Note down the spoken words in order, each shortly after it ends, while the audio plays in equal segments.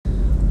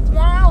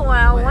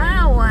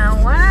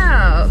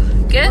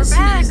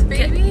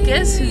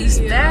guess who's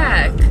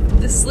back?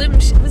 The Slim...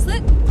 was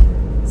that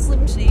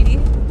Slim Shady?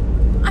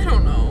 I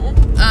don't know.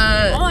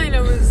 All I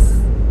know is...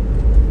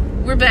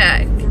 We're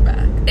back.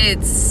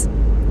 It's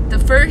the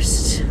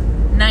first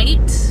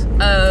night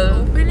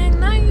of... Opening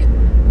night?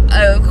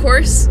 Of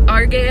course,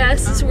 our gay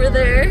asses were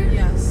there.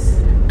 Yes.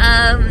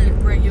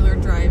 Regular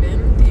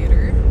drive-in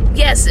theater.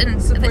 Yes, and...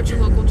 Support your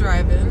local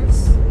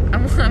drive-ins. I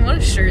want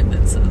a shirt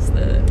that says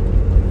that.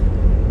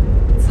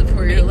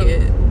 Support your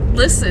local...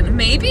 Listen,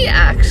 maybe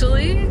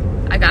actually,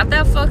 I got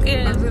that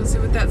fucking... I was gonna say,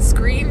 with that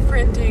screen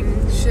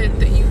printing shit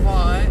that you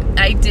bought.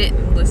 I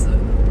didn't listen.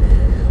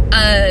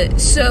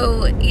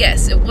 So,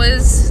 yes, it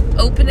was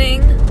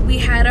opening. We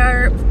had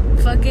our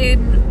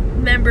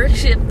fucking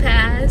membership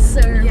pass.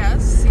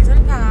 Yes,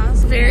 season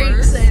pass. Very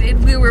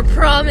excited. We were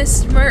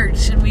promised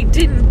merch and we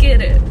didn't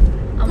get it.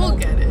 We'll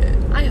get it.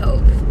 I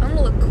hope. I'm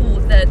gonna look cool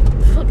with that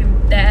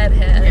fucking dad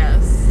hat.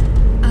 Yes.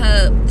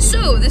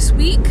 So this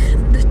week,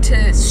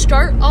 to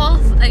start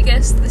off, I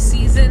guess, the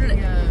season,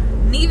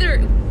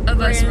 neither of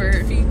us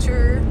were...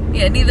 feature.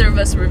 Yeah, neither of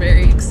us were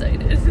very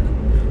excited.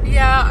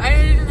 Yeah, I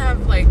didn't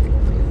have, like,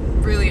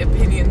 really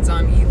opinions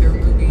on either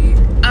movie.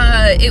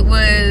 It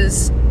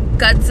was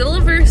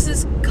Godzilla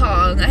vs.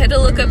 Kong. I had to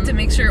look up to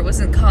make sure it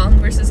wasn't Kong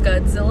vs.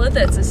 Godzilla.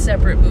 That's a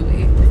separate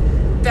movie.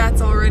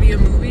 That's already a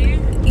movie?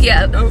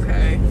 Yeah.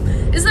 Okay.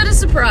 Is that a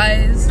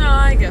surprise? No,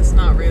 I guess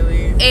not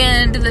really.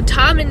 And the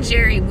Tom and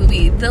Jerry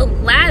movie, the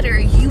latter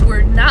you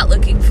were not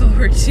looking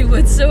forward to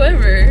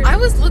whatsoever. I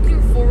was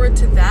looking forward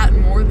to that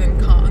more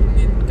than Kong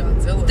and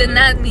Godzilla. Then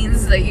that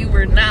means that you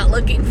were not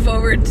looking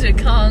forward to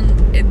Kong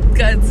and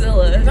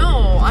Godzilla.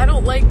 No, I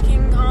don't like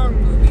King Kong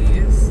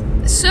movies.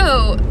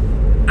 So,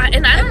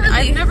 I've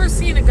never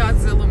seen a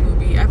Godzilla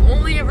movie. I've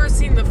only ever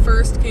seen the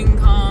first King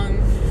Kong,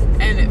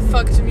 and it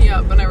fucked me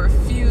up, and I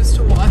refuse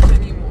to watch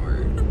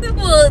anymore.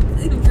 Well,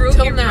 you broke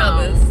your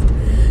promise.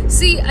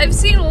 See, I've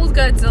seen old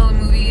Godzilla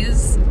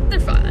movies. They're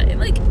fine.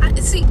 Like, I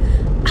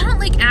don't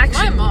like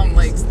action My mom movies.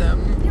 likes them.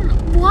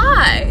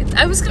 Why?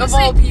 I was gonna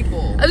say... Of all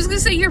people. I was gonna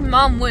say your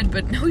mom would,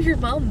 but no, your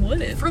mom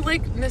wouldn't. For,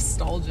 like,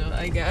 nostalgia,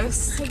 I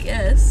guess.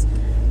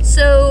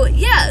 So,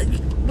 yeah,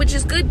 which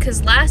is good,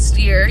 because last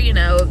year, you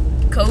know,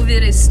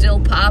 COVID is still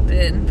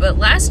popping, but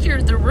last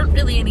year there weren't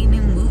really any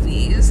new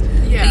movies.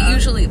 Yeah.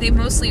 They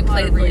mostly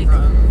played, like...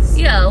 reruns.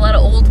 Yeah, a lot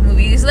of old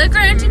movies that,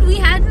 granted, we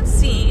hadn't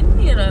seen,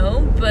 you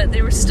know, but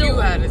they were still...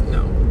 You hadn't,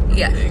 no.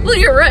 Yeah. Well,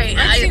 you're right.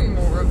 I've seen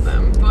more of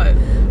them, but...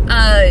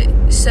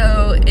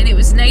 And it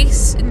was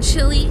nice and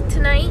chilly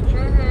tonight.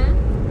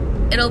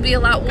 Mm-hmm. It'll be a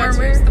lot warmer. Got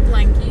to use the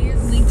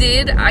blankies. We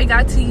did. I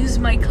got to use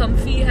my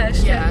comfy not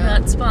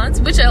spons,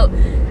 which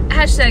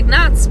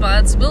not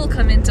spons will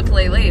come into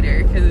play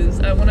later, because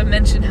I want to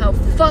mention how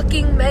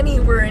fucking many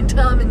were in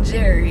Tom and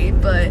Jerry,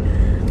 but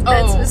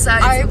that's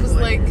besides I the was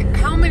point. like,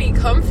 how many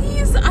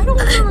comfies? I don't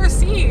remember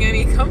seeing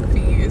any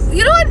comfies.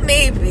 You know what,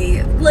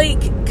 maybe.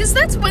 Like, because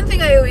that's one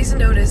thing I always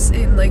notice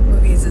in, like,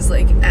 movies is,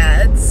 like,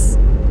 ads.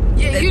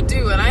 Yeah, you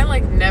do, and I,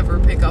 like, never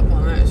pick up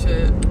on that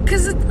shit.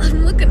 Because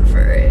I'm looking for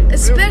it.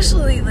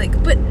 Especially,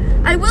 like, but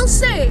I will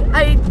say,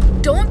 I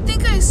don't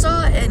think I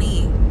saw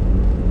any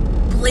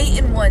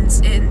blatant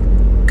ones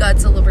in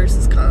Godzilla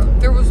vs. Kong.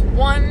 There was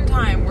one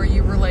time where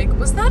you were like,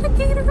 was that a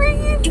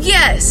Gatorade?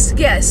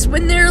 Yes.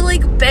 When they're,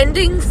 like,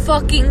 bending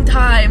fucking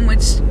time,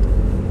 which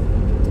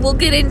we'll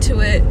get into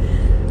it.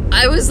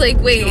 I was like,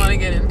 wait. Do you want to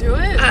get into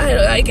it?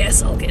 I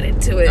guess I'll get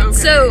into it. Okay.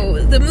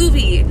 So, the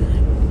movie...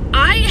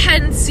 I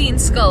hadn't seen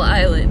Skull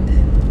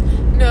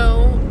Island.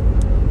 No.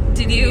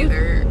 Did you?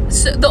 Either.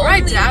 So my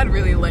dad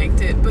really liked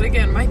it, but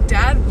again, my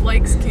dad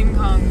likes King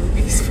Kong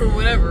movies for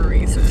whatever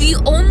reason. The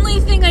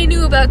only thing I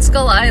knew about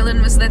Skull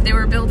Island was that they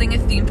were building a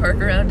theme park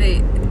around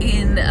it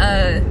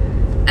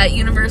at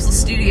Universal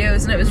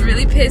Studios, and I was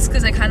really pissed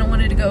because I kind of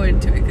wanted to go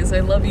into it because I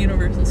love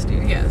Universal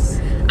Studios.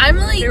 Yes. I'm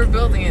like... They were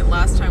building it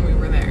last time we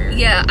were there.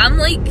 Yeah, I'm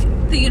like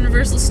the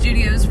Universal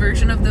Studios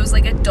version of those,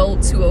 like,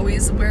 adults who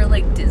always wear,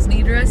 like,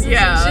 Disney dresses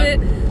and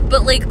shit.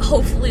 But, like,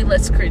 hopefully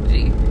less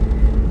cringy.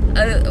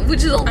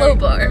 Which is a low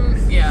bar.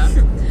 Yeah.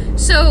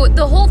 So,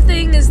 the whole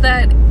thing is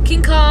that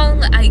King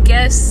Kong, I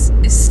guess,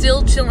 is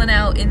still chilling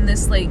out in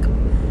this, like...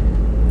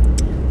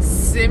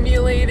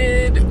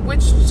 simulated,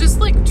 which just,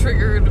 like,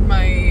 triggered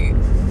my,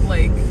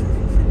 like,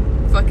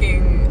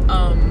 fucking,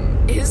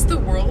 is the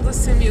world a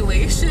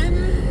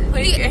simulation?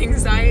 Like,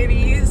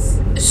 anxieties.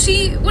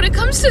 When it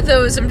comes to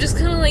those, I'm just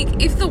kind of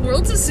like, if the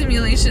world's a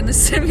simulation, the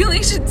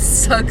simulation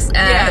sucks ass.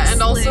 Yeah,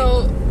 and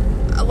also,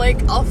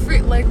 like,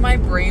 my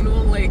brain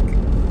will, like,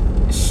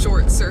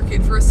 short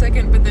circuit for a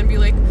second, but then be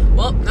like,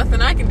 well,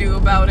 nothing I can do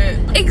about it.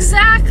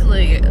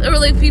 Exactly. Or,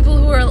 like, people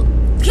who are,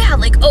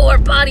 like, oh, our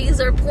bodies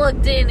are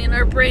plugged in and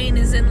our brain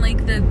is in, like,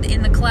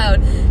 in the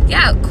cloud.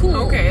 Yeah, cool.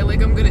 Okay,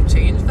 like, I'm gonna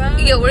change that?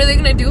 Yeah, what are they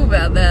gonna do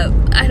about that?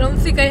 I don't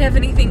think I have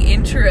anything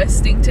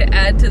interesting to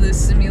add to this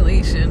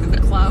simulation.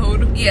 The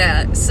cloud.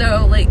 Yeah,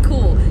 so, like,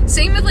 cool.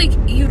 Same with, like,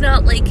 you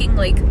not liking,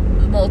 like,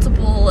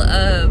 multiple,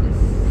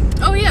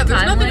 oh, yeah,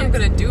 there's nothing I'm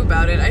gonna do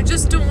about it. I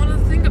just don't want to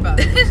think about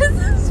it.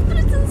 Just put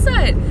it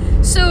inside.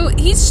 So,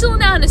 he's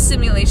chilling out in a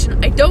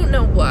simulation. I don't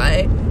know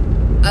why.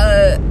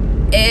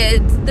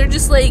 And they're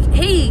just like,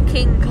 hey,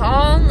 King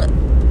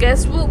Kong,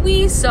 guess what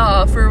we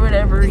saw for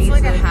whatever It's reason.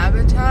 like a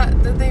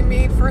habitat that they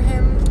made for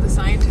him, the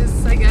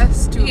scientists, I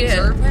guess, to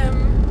observe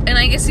him. And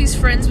I guess he's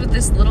friends with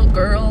this little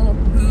girl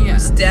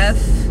who's deaf,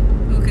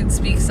 who can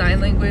speak sign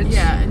language.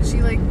 Yeah, and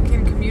she, like,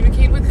 can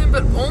communicate with him,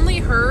 but only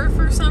her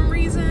for some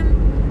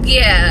reason.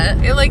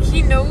 Yeah. It, like,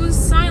 he knows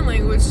sign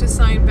language to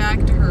sign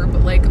back to her,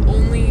 but, like,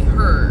 only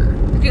her.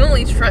 He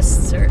only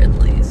trusts her, at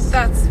least.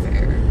 That's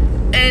fair.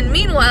 And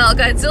meanwhile,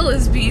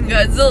 Godzilla's being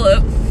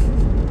Godzilla.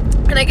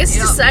 And I guess he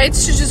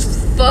decides to just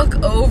fuck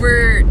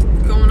over...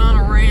 Going on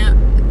a rant.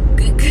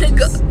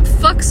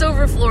 Fucks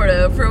over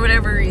Florida for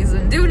whatever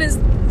reason.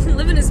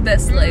 Living his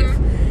best life.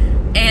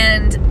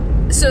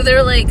 And so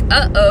they're like,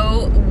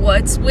 uh-oh,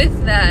 what's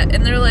with that?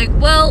 And they're like,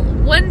 well,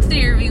 one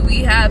theory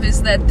we have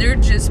is that they're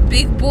just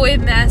big boy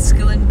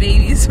masculine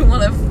babies who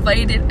want to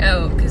fight it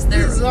out. Because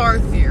they're... This is our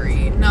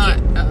theory, not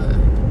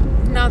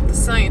the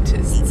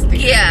scientists' theory.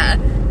 Yeah.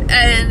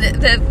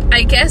 And that,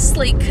 I guess,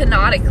 like,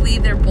 canonically,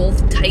 they're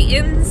both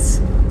titans.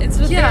 It's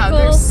what they're called.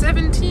 There's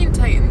 17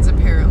 titans,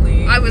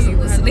 apparently. I wasn't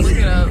listening. Had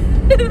to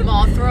look it up.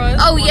 Mothra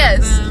is one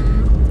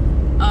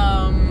of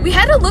them. We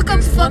had to look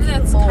up fucking one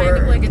that's more. kind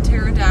of like a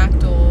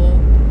pterodactyl.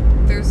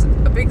 There's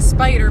a big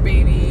spider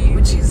baby.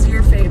 Which is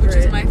your favorite. Which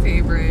is my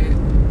favorite.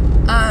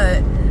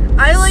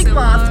 I like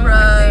Scylla,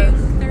 Mothra. I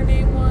think their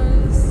name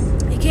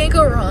was. You can't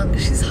go wrong.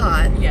 She's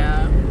hot.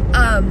 Yeah.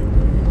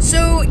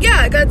 So,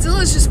 yeah,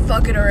 Godzilla's just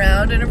fucking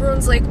around, and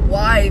everyone's like,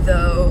 why,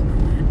 though?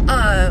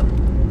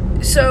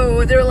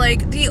 So they're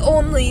like, the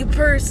only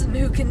person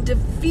who can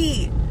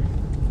defeat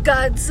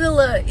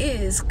Godzilla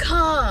is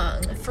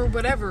Kong. For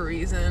whatever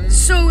reason.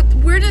 So,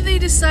 where do they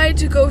decide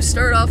to go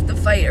start off the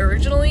fight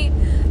originally?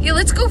 Yeah,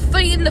 let's go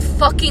fight in the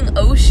fucking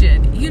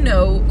ocean, you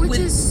know. Which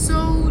is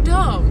so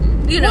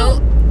dumb. You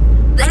know.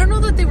 I don't know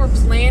that they were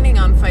planning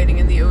on fighting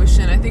in the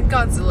ocean. I think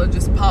Godzilla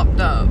just popped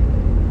up.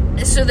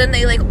 So then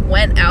they, like,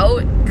 went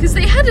out, because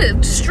they had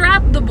to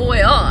strap the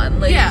boy on.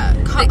 Like, yeah,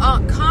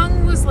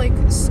 Kong was, like,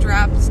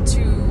 strapped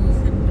to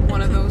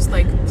one of those,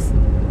 like,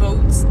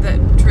 boats that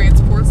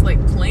transports,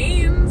 like,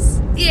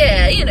 planes.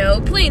 Yeah, you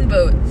know, plane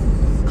boat.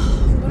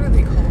 What are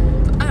they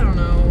called? I don't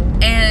know.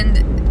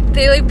 And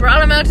they, like,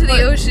 brought him out to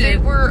the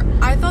ocean.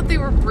 I thought they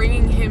were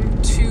bringing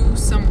him to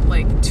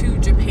to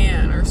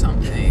Japan or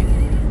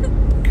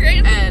something.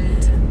 Great.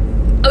 And...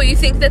 Oh, you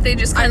think that they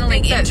just kind of,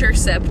 like,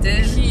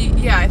 intercepted?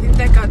 I think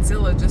that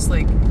Godzilla just,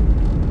 like,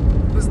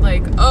 was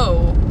like,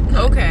 oh,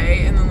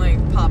 okay, and then,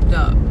 like, popped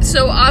up.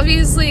 So,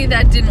 obviously,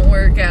 that didn't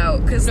work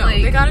out, because,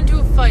 they got into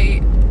a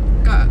fight.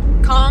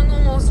 Kong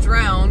almost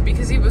drowned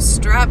because he was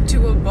strapped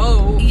to a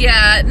boat.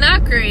 Yeah,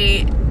 not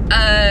great.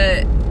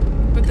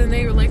 But then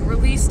they, like,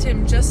 released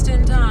him just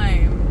in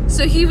time.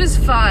 So he was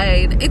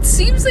fine. It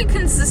seems like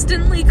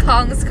consistently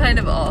Kong's kind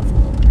of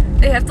awful.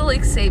 They have to,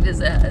 like, save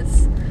his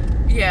ass.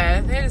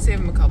 Yeah, they had to save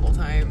him a couple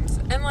times.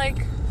 And,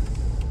 like...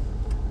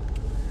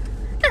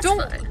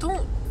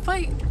 Don't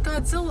fight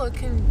Godzilla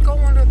can go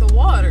under the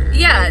water.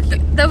 Yeah,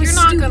 like, that was You're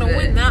not stupid. gonna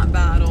win that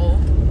battle.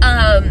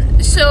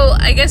 So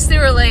I guess they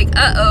were like,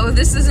 uh-oh,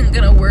 this isn't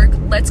gonna work.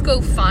 Let's go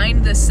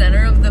find the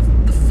center of the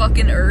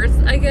fucking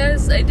Earth, I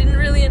guess. I didn't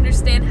really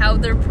understand how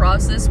their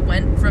process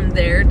went from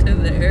there to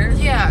there.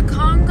 Yeah,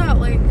 Kong got,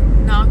 like,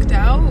 knocked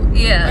out,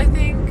 yeah. I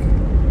think.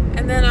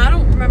 And then I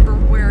don't remember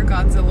where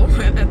Godzilla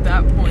went at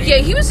that point. Yeah,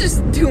 he was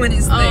just doing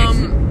his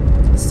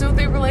thing. So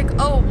they were like,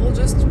 oh, we'll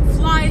just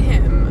fly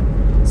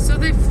him. So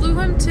they flew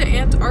him to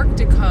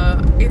Antarctica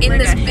in like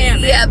this a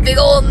hammock. Yeah, big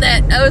old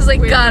net. I was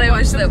like, God, I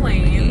wish that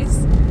planes.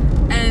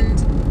 And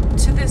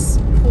to this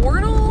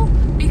portal,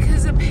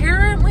 because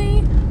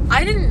apparently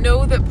I didn't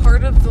know that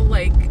part of the,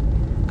 like,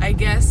 I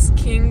guess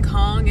King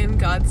Kong and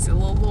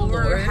Godzilla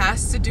lore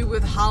has to do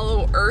with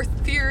Hollow Earth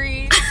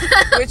theory,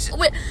 which...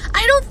 Wait,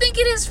 I don't think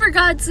it is for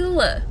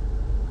Godzilla.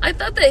 I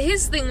thought that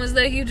his thing was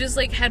that he just,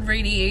 like, had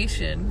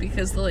radiation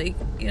because, like,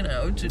 you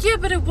know... Yeah,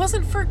 but it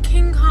wasn't for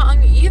King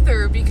Kong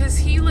either, because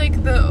he,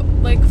 like, the,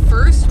 like,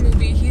 first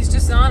movie, he's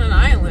just on an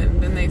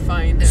island and they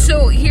find him.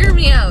 So, hear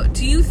me out.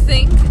 Do you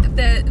think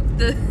that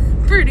the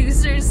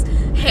producers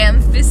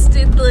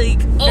ham-fisted, like...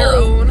 Their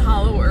own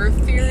Hollow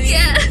Earth theory?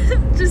 Yeah,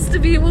 just to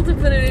be able to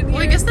put it in here.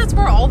 Well, I guess that's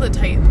where all the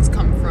Titans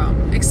come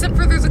from, except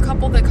for there's a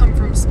couple that come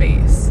from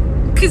space.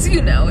 Because,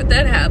 you know,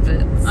 that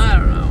happens. I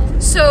don't know.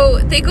 So,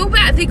 they go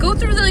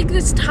through, like,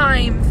 this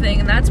time thing,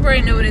 and that's where I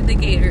noted the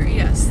gator.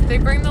 Yes, they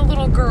bring the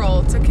little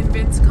girl to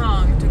convince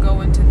Kong to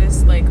go into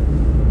this, like,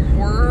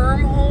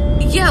 wormhole.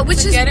 Yeah,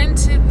 which to is... get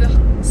into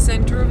the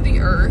center of the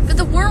Earth. But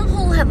the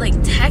wormhole had,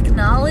 like,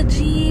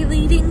 technology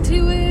leading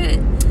to it.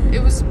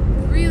 It was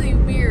really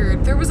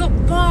weird. There was a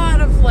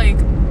lot of, like,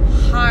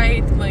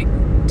 high, like,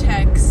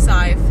 tech,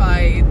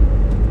 sci-fi,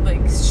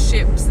 like,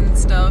 ships and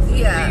stuff,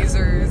 and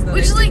lasers that I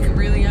didn't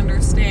really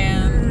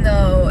understand.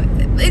 No,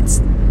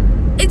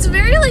 it's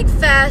very, like,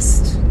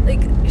 fast.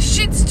 Like,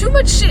 too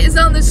much shit is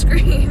on the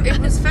screen. It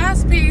was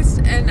fast-paced,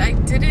 and I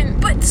didn't...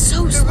 But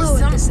so there slow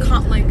was at the same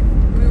time.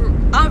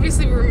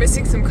 we were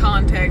missing some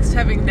context,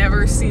 having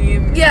never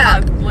seen, we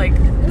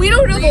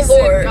don't know the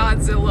lore.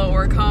 Godzilla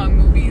or Kong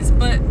movies,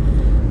 but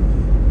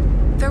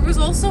there was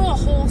also a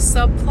whole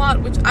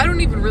subplot, which I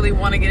don't even really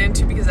want to get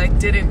into because I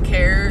didn't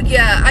care.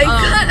 Yeah,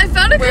 I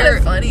found it kind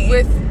of funny.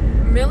 With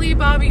Millie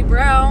Bobby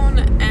Brown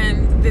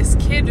and this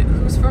kid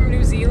who's from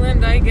New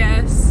Zealand, I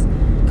guess.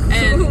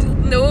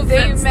 And no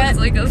offense, they met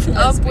like a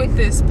up with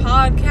this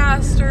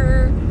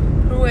podcaster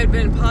who had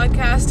been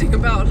podcasting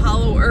about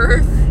Hollow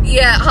Earth.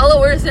 Yeah,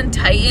 Hollow Earth and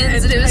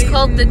Titans. And it was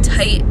called the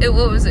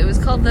What was it? It was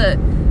called the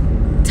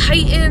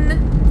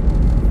Titan...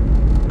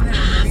 I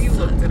don't know, you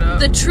looked it up.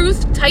 The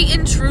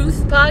Titan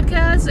Truth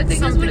podcast, I think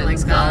Something is what it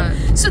was like called.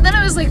 that. So then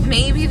I was like,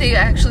 maybe they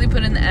actually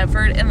put in the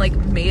effort and like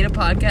made a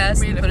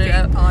podcast and put it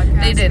out.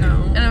 Podcast, they didn't.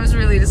 no. And I was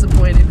really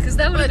disappointed because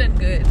that would have been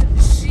good.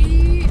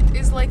 She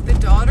is like the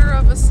daughter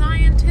of a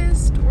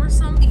scientist or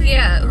something.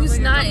 Yeah, or who's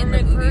like not a in the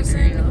government movie person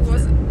very who often.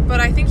 wasn't, but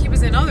I think he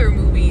was in other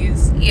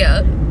movies.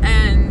 Yeah.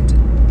 And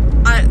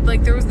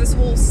there was this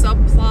whole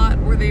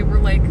subplot where they were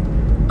like,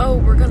 oh,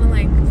 we're gonna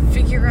like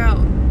figure out,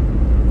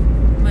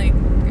 like,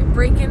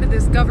 break into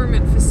this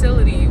government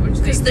facility, which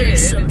they did. Because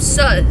there's some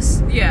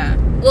sus. Yeah.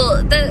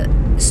 Well,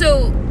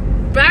 so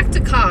back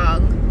to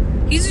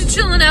Kong. He's just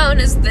chilling out in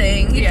his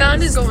thing. He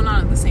found his going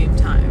on at the same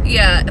time.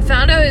 Yeah,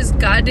 found out his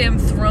goddamn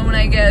throne,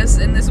 I guess,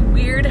 and this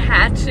weird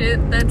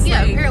hatchet that's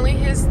like... apparently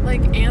his,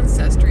 like,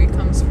 ancestry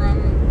comes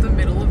from the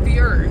middle of the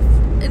earth.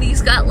 And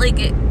he's got, like,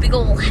 a big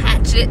old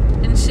hatchet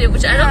and shit,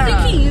 which I don't think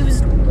he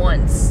used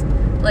once.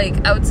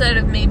 Like, outside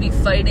of maybe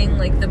fighting,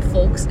 like, the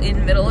folks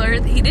in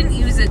Middle-earth, he didn't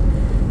use it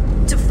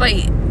to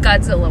fight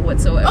Godzilla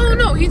whatsoever. Oh,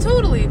 no, he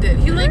totally did.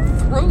 He, like,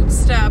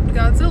 throat-stabbed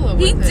Godzilla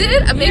with it. He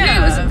did? Maybe I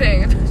wasn't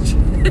paying attention.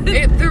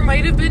 There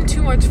might have been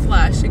too much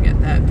flashing at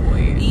that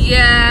point.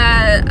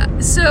 Yeah,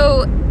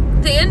 so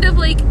they end up,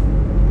 like,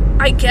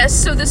 I guess,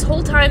 so this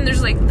whole time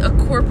there's, like, a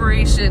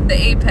corporation, the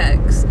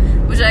Apex,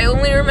 which I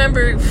only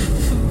remember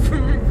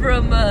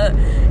from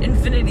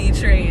Infinity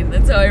Train.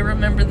 That's how I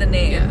remember the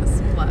name.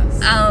 Yes,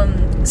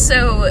 bless.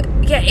 So,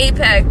 yeah,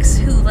 Apex,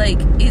 who,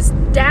 like, his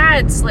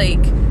dad's,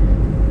 like,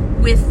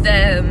 with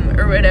them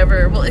or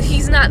whatever. Well,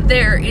 he's not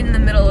there in the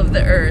middle of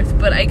the earth,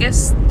 but I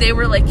guess they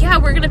were like, yeah,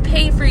 we're gonna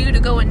pay for you to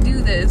go and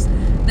do this.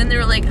 Then they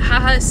were like,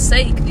 haha,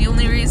 psych, the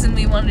only reason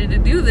we wanted to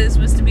do this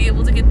was to be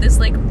able to get this,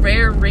 like,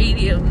 rare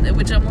radium,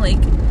 which I'm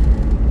like,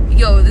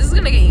 yo, this is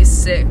gonna get you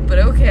sick, but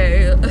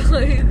okay.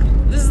 Like,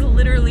 this is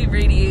literally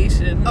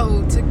radiation.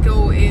 Oh, to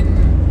go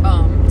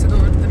into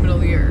the middle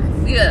of the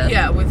earth. Yeah.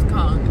 Yeah, with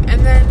Kong.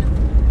 And then,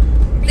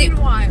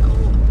 meanwhile,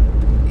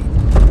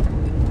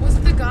 was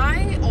the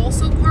guy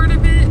also part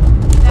of it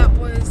that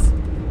was,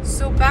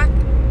 so back,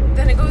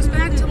 then it goes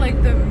back to,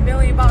 like, the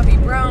Millie Bobby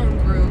Brown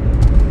group,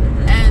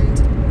 and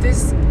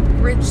this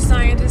rich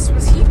scientist,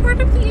 was he part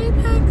of the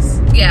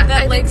Apex? Yeah,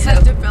 that, I like, think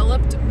had so.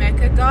 developed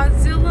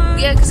Mechagodzilla?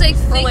 Yeah, because I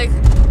think... Or, like,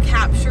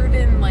 captured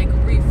and, like,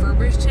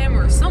 refurbished him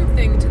or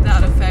something to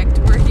that effect,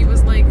 where he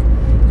was like,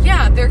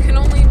 yeah, there can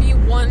only be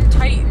one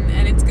Titan,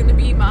 and it's gonna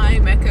be my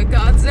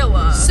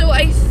Mechagodzilla. So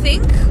I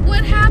think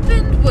what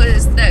happened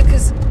was that,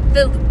 because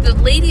the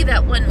lady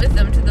that went with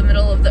them to the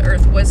middle of the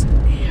earth was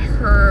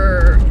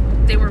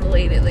they were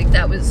related, like,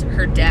 that was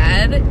her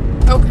dad.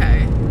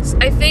 Okay.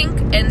 I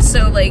think, and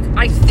so, like,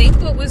 I think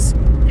what was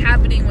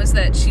happening was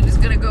that she was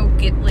gonna go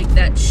get, like,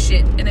 that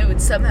shit, and it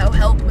would somehow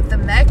help with the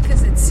mech,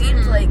 because it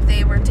seemed like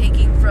they were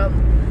taking from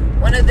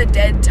one of the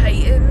dead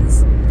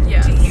Titans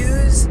to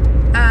use.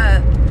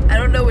 I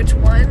don't know which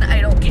one,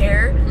 I don't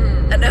care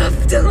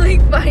enough to,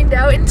 like, find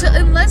out,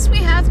 unless we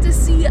have to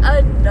see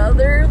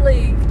another,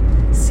 like,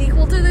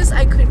 sequel to this,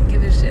 I couldn't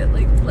give a shit,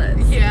 like, less.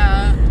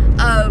 Yeah.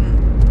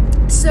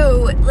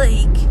 So,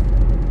 like,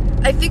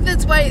 I think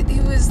that's why he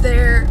was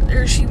there,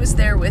 or she was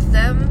there with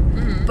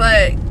them,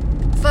 but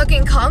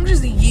fucking Kong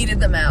just yeeted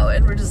them out,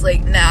 and we're just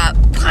like, nah.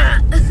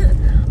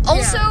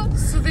 Also... Yeah.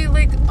 So they,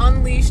 like,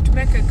 unleashed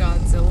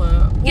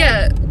Mechagodzilla. Well,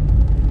 yeah.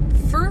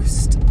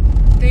 First,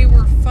 they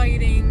were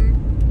fighting,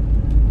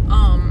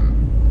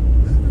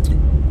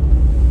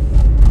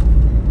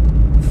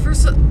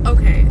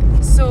 okay,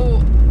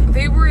 so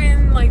they were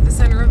in, like, the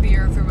center of the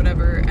earth or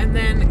whatever, and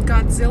then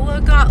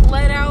Godzilla got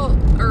let out,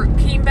 or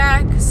came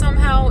back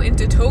somehow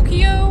into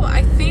Tokyo,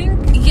 I think?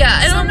 Yeah,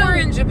 I don't know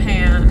somewhere in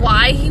Japan.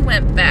 why he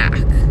went back.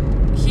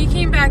 He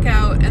came back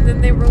out, and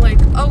then they were like,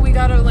 oh, we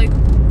gotta, like,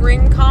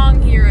 bring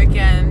Kong here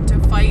again to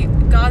fight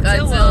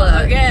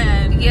Godzilla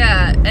again.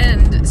 Yeah,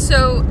 and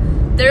so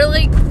they're,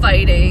 like,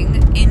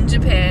 fighting in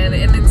Japan,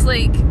 and it's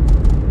like,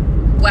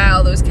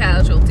 wow, those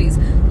casualties.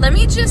 Let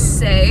me just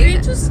say...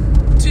 They just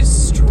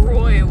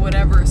destroy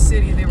whatever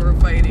city they were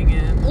fighting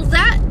in. Well,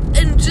 that,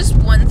 and just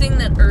one thing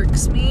that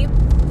irks me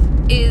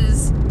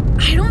is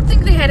I don't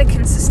think they had a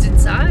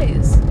consistent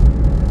size.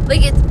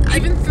 Like,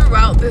 Even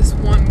throughout this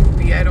one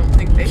movie, I don't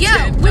think they did.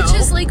 Yeah, which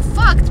is, like,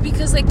 fucked,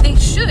 because, like, they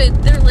should.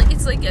 They're, like,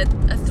 it's like a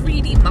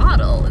 3D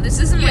model. This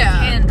isn't, like,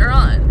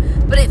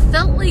 hand-drawn. But it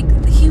felt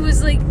like he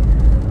was, like,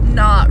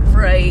 not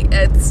right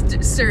at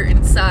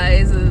certain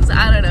sizes.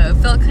 I don't know. It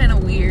felt kind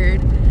of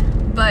weird.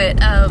 But,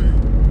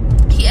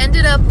 he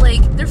ended up,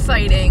 like, they're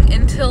fighting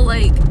until,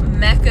 like,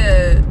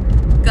 Mecha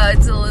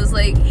Godzilla's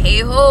like, hey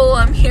ho,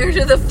 I'm here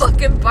to the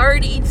fucking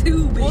party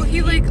too, baby. Well,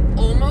 he, like,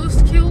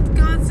 almost killed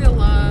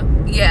Godzilla.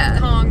 Yeah.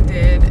 Kong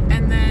did.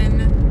 And then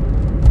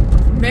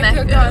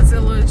Mecha.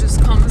 Godzilla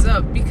just comes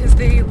up because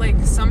they, like,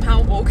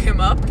 somehow woke him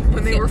up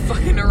when they were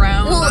fucking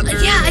around. Well, under,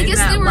 yeah, I in guess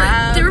that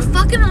lab. they were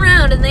fucking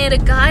around, and they had a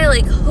guy,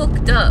 like,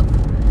 hooked up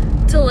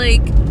to,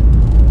 like,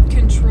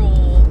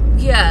 control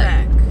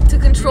yeah, the mech. to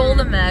control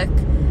the mech.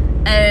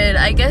 And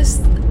I guess,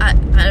 I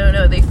don't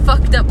know, they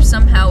fucked up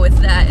somehow with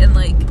that and,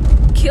 like,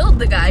 killed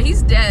the guy.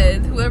 He's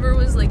dead. Whoever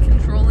was, like,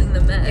 controlling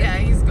the mech. Yeah,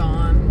 he's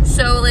gone.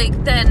 So,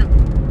 like, then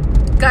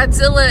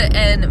Godzilla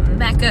and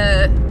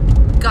Mecha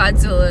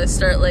Godzilla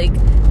start, like,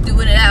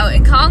 doing it out,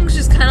 and Kong's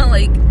just kind of,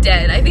 like,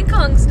 dead. I think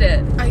Kong's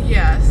dead.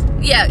 Yes.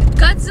 Yeah,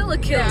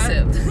 Godzilla kills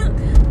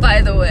him,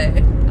 by the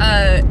way.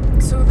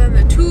 So then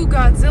the two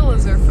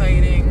Godzillas are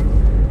fighting.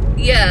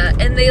 Yeah,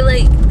 and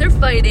they're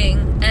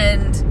fighting,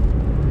 and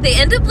they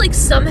end up, like,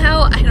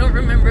 somehow, I don't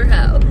remember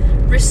how,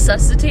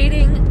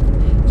 resuscitating.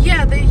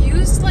 Yeah, they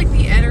used, like,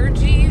 the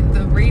energy,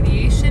 the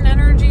radiation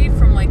energy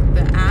from, like,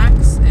 the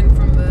axe and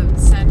from the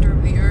center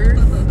of the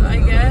earth, I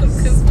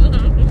guess.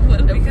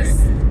 Whatever. Because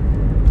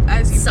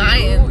as you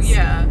Science. do,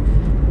 yeah,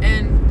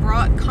 and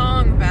brought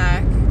Kong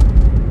back.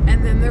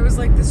 And then there was,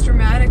 like, this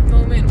dramatic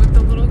moment with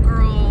the little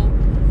girl,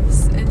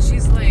 and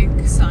she's, like,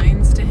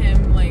 signs to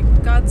him, like,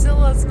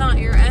 Godzilla's not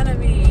your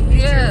enemy,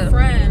 he's your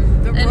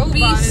friend. The And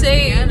be robot is the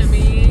safe.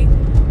 enemy.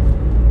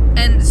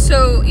 And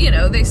so, you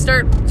know, they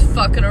start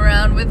fucking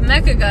around with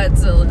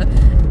Mechagodzilla.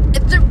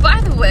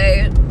 By the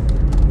way,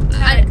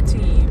 Tag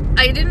team.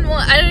 I didn't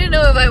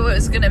know if I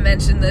was gonna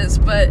mention this,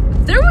 but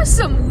there was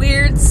some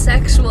weird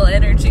sexual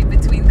energy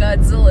between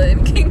Godzilla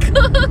and King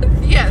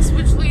Kong. Yes,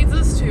 which leads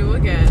us to,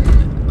 again,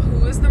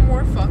 who is the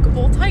more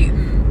fuckable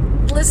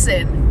Titan?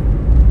 Listen,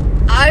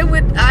 I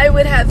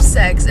would have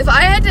sex if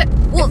I had to.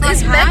 Well,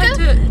 If I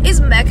had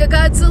is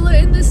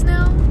Mechagodzilla in this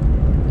now,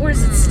 or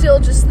is it still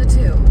just the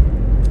two?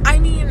 I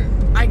mean,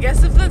 I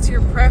guess if that's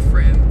your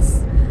preference.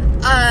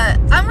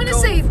 I'm gonna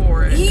Go say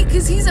for it.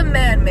 because he's a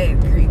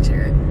man-made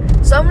creature,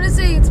 so I'm gonna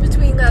say it's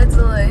between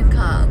Godzilla and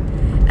Kong,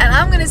 and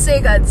I'm gonna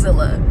say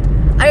Godzilla.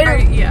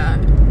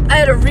 I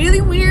had a really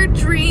weird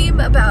dream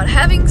about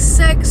having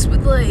sex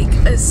with, like,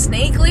 a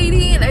snake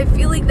lady, and I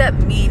feel like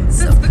that means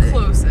That's something. the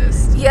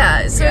closest.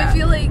 Yeah, so I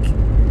feel like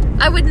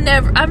I would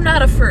never. I'm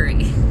not a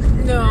furry.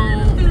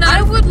 No. Not I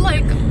a- would,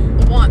 like,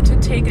 want to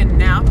take a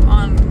nap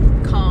on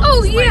Kong's, Oh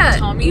like, yeah,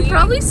 tummy. he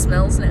probably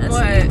smells But,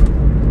 nasty.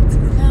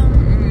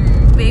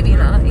 Maybe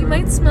not. He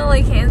might smell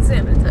like hand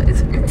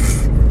sanitizer.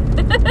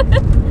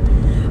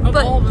 of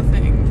but- all the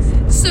things.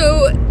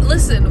 So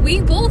listen,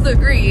 we both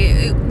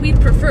agree we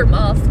prefer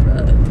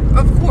Mothra.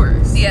 Of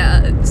course.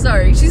 Yeah,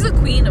 sorry, she's a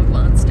queen of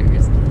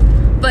monsters.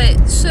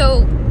 But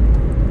so,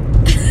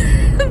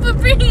 but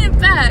bringing it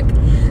back,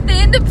 they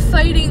end up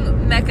fighting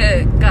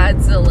Mecha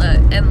Godzilla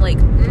and, like,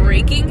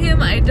 breaking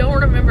him. I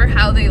don't remember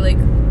how they, like,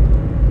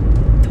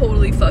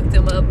 totally fucked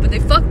him up, but they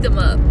fucked him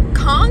up.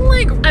 Kong,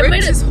 like,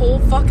 ripped his whole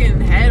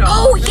fucking head off.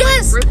 Oh, and,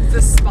 yes! Like, ripped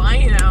the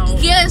spine out.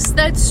 Yes,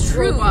 that's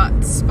true.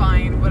 Robot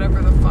spine,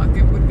 whatever the fuck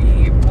it would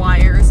be.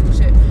 Wires and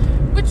shit.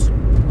 Which,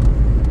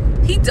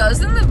 he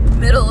does in the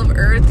middle of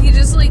Earth. He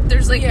just, like,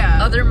 there's, like, Yeah.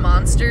 other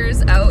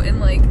monsters out in,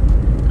 like,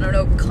 I don't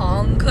know,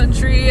 Kong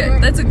country.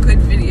 That's a good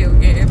video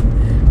game.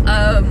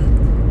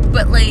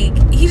 But,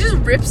 like, he just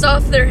rips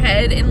off their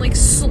head and, like,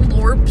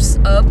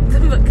 slurps up the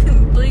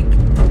fucking, like,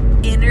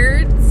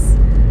 innards.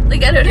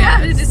 Like, I don't know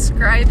how to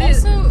describe it.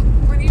 also,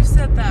 when you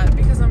said that,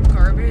 because I'm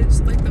garbage,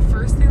 like, the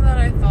first thing that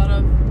I thought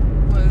of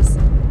was,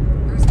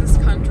 there's this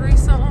country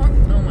song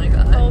Oh my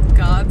god. called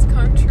God's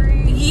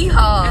Country.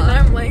 Yeehaw. And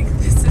I'm like,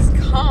 this is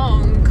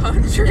Kong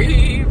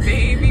country,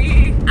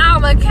 baby.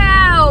 I'm a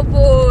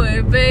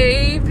cowboy,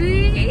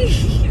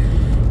 baby.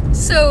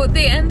 So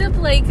they end up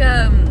like,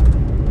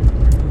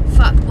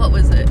 fuck, what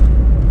was it?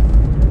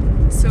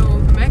 So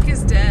the mech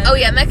is dead. Oh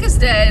yeah, Mecha's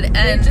dead, They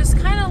and just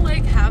kind of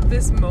like have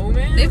this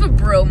moment. they have a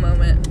bro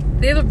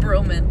moment. They have a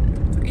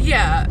broment.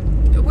 Yeah,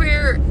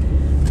 where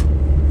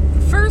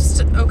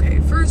first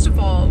of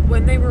all,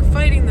 when they were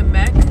fighting the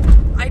mech,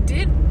 I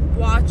did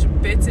watch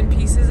bits and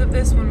pieces of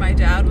this when my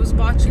dad was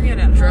watching it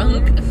at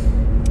Drunk?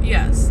 home.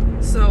 Yes,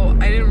 so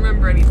I didn't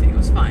remember anything. It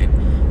was fine,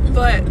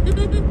 but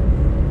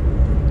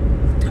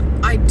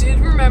I did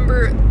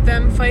remember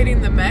them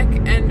fighting the mech,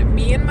 and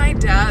me and my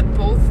dad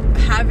both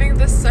having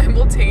this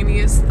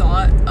simultaneous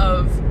thought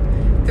of,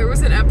 there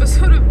was an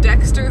episode of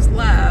Dexter's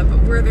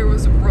Lab where there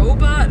was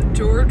robot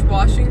George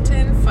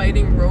Washington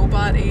fighting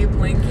robot Abe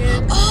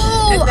Lincoln.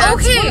 Oh, and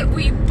that's okay. what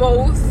we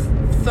both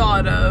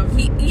thought of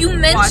You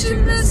watching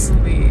mentioned this this.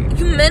 movie.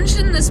 You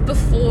mentioned this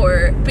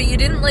before, but you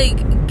didn't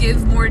like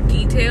give more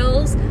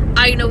details.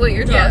 I know what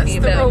you're talking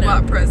Yes, the about.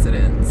 robot now.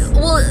 presidents.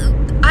 Well,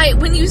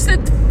 when you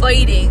said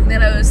fighting,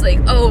 then I was like,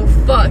 oh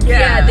fuck, Yeah.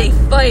 yeah, they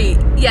fight.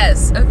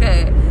 Yes,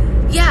 okay.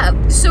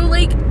 Yeah, so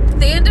like,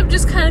 they end up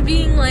just kind of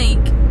being like,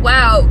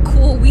 wow,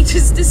 cool, we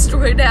just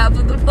destroyed half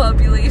of the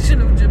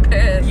population of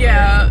Japan.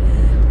 Yeah.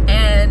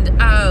 And,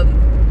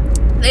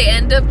 they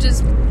end up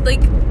just,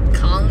 like,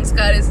 Kong's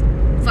got his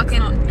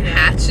fucking Yeah.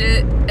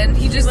 hatchet, and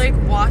he just like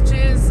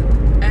watches.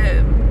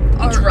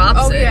 drops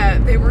oh, it. Oh yeah,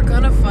 they were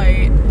gonna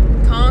fight.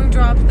 Kong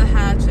dropped the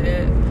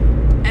hatchet.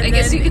 And I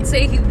guess then- you could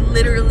say he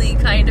literally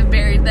kind of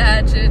buried the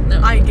hatchet.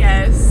 No, I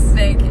guess.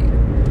 thank you.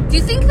 Do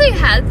you think they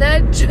had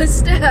that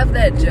just to have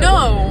that joke?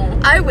 No.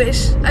 I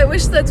wish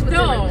that's what they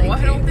were No, thinking.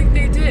 I don't think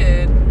they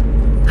did.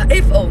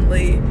 If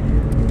only.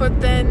 But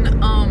then,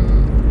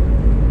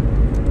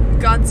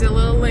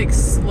 Godzilla, like,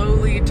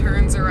 slowly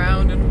turns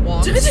around and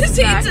walks Just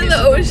back into into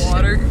the ocean.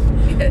 water.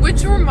 Yeah.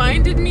 Which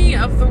reminded me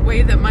of the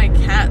way that my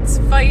cats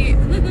fight.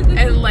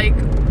 And, like,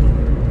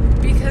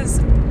 because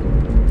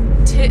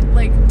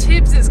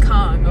Tibbs is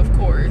Kong, of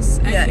course.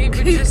 And Yeah, he would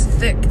he's just,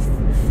 thick.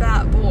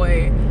 fat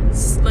boy,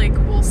 like,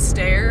 will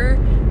stare.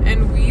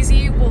 And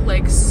Wheezy will,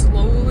 like,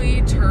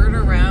 slowly turn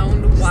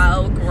around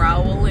while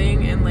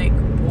growling and, like,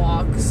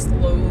 walk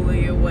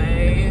slowly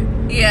away.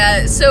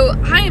 Yeah, so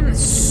I am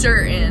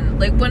certain,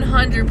 like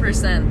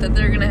 100%, that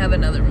they're gonna have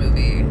another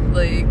movie.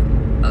 Like,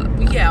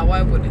 Yeah,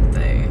 why wouldn't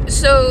they?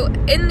 so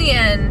in the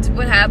end,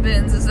 what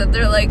happens is that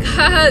they're like,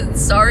 haha,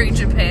 sorry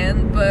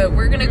Japan, but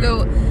we're gonna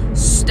go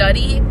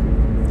study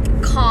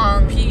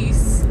Kong.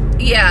 Peace.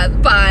 Yeah,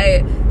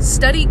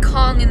 study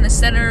Kong in the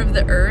center of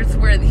the earth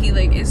where he,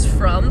 like, is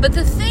from. But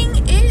the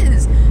thing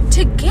is,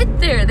 to get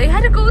there, they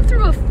had to go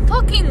through a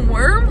fucking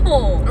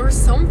wormhole. Or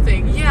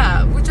something,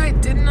 yeah, which I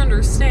didn't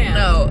understand.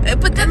 No,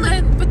 but then,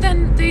 But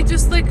then they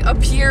just, like,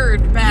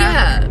 appeared back.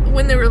 yeah,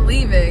 when they were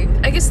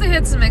leaving. I guess they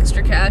had some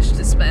extra cash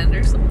to spend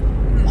or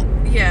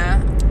something. Yeah.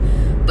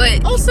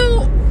 But,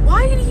 Also,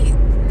 why did he...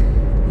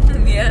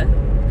 yeah.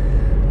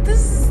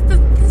 This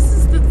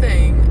is the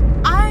thing.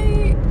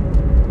 I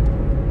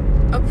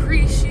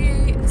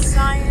appreciate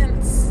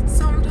science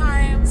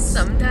sometimes.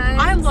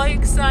 Sometimes. I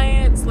like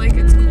science, like,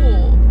 it's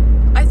cool.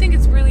 I think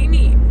it's really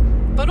neat.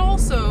 But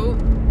also,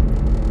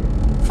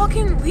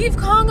 fucking leave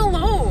Kong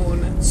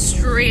alone.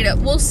 Straight up.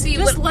 We'll see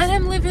Just what... let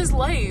him live his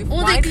life.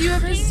 Well, Why they do you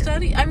have to kind-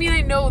 study? I mean,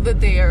 I know that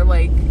they are,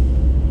 like,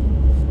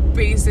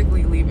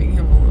 basically leaving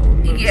him alone.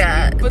 mostly,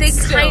 Yeah, but they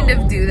still. kind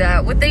of do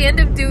that. What they end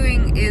up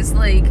doing is,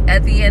 like,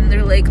 at the end,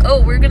 they're like,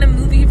 oh, we're gonna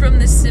move you from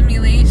this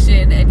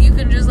simulation, and you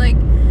can just, like,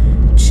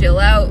 chill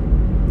out,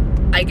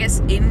 I guess,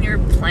 in your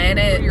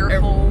planet. Or your or-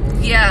 home.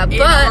 Yeah, In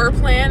but... our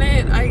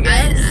planet, I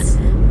guess.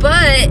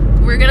 But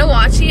we're gonna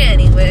watch you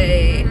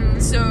anyway.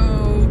 Mhm.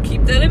 So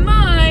keep that in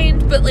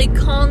mind. But, like,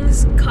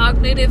 Kong's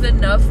cognitive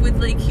enough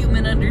with, like,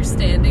 human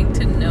understanding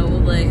to know,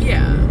 like,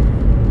 Yeah.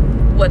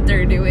 what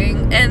they're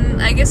doing. And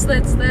I guess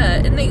that's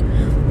that. And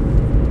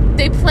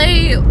they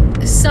play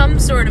some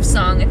sort of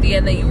song at the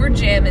end that you were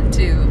jamming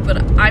to,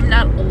 but I'm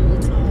not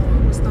old. Oh,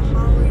 it was the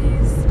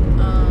Hollies.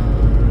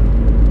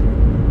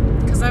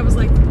 Because I was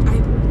like,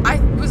 I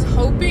was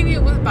hoping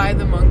it was by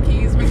the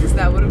Monkees because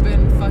that would have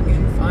been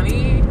fucking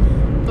funny,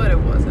 but it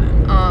wasn't.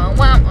 Womp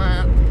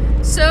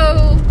womp.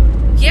 So,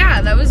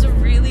 yeah, that was a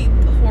really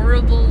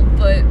horrible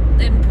but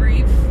in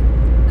brief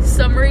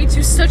summary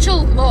to such a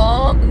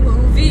long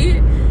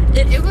movie.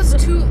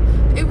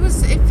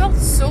 It felt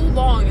so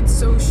long and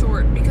so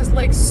short because,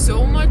 like,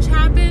 so much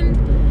happened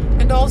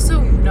and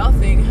also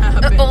nothing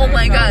happened. Oh I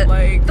my felt god.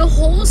 like. The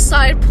whole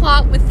side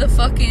plot with the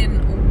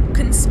fucking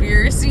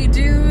conspiracy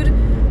dude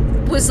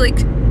was, like,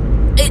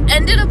 it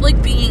ended up,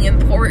 like, being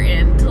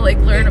important to, like,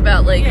 learn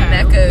about, like,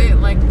 yeah, mecha. It,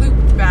 like,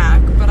 looped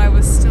back, but I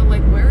was still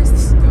like, where is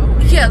this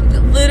going? Yeah,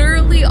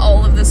 literally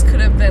all of this could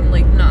have been,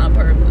 like, not a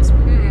part of this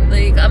movie. Mhm.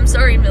 Like, I'm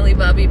sorry, Millie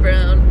Bobby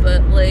Brown,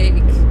 but, like,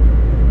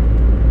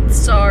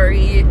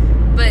 sorry.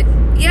 But,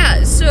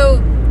 yeah, so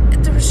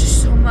there was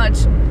just so much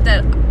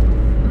that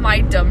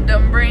my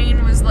dum-dum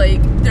brain was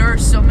like, there are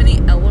so many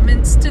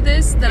elements to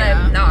this that Yeah.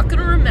 I'm not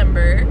gonna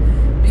remember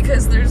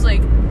because there's,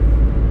 like,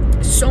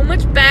 so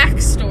much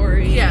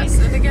backstory. Yes,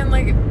 and again,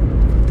 like,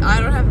 I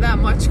don't have that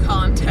much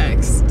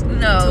context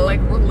No. to,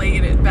 like,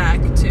 relate it back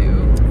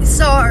to.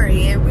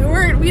 Sorry,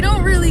 we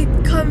don't really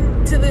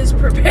come to this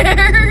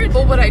prepared.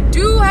 But what I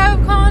do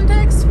have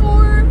context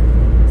for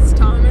is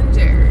Tom and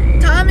Jerry.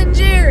 Tom and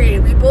Jerry,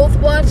 we both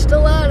watched a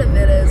lot of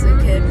it as a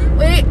kid.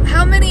 Wait,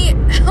 how many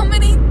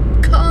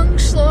Kong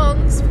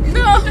songs?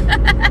 No.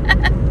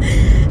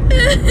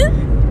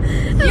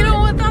 You know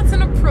what? That's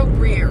an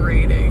appropriate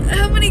rating.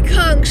 How many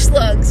Kong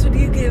slugs would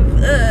you give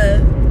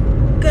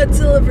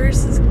Godzilla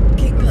versus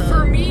King Kong?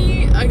 For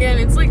me, again,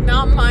 it's like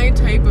not my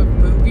type of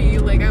movie.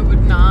 Like, I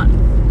would not.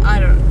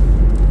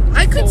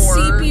 I could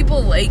see 4.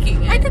 people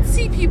liking it. I could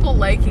see people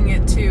liking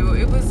it too.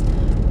 It was.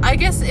 I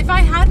guess if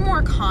I had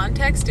more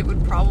context, it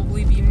would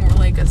probably be more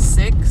like a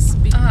 6.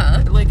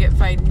 Uh-huh. Like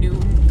if I knew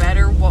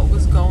better what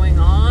was going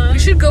on. We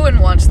should go and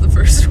watch the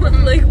first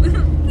one. Like,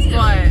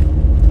 But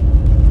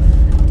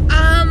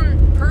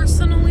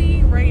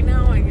personally, right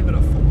now, I give it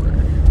a 4.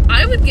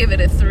 I would give it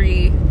a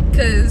 3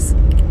 because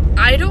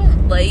I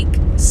don't like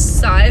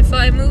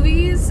sci-fi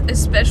movies,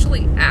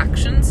 especially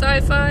action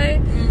sci-fi.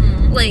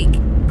 Mm-hmm. Like,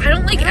 I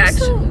don't like I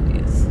also- action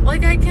movies.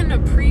 Like, I can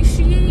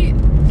appreciate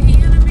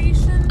the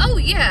animation. Oh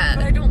But yeah.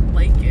 I don't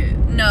like it.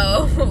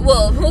 No.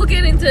 Well, we'll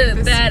get into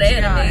The bad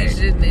CGI.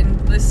 animation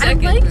in the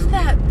second I liked movie.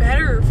 that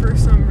better for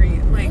some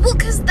reason. like... Well,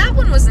 because that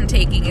one wasn't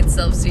taking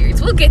itself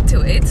serious. We'll get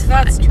to it. It's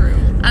That's fine. true.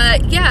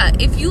 Yeah,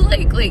 if you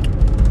like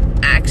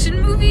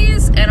action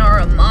movies and are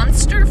a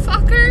monster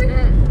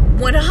fucker,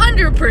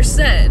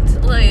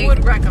 100%, like...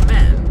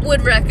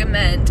 Would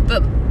recommend,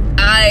 but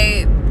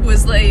I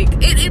was like...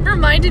 It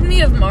reminded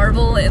me of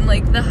Marvel and,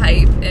 like, the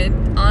hype,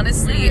 and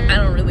honestly, I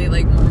don't really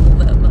like Marvel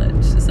that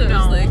much. So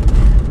No. it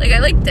was like, I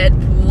like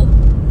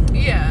Deadpool.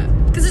 Yeah.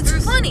 Because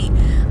it's funny.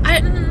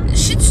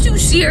 Shit's too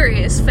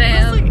serious, It's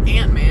fam. like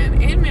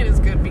Ant-Man. Ant-Man is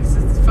good because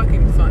it's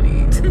fucking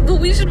funny. But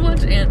we should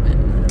watch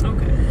Ant-Man.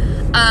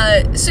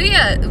 Okay. So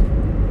yeah,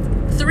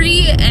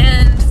 3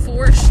 and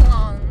 4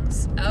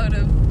 schlongs out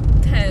of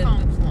 10.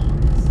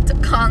 To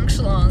Kong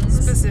schlongs.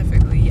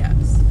 Specifically,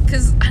 yes.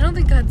 Because I don't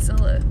think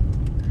Godzilla.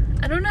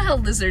 I don't know how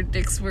lizard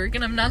dicks work,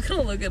 and I'm not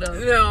gonna look it up.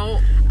 No.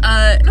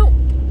 No.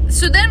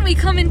 So then we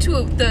come into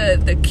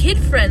the kid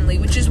friendly,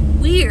 which is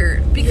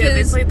weird because Yeah,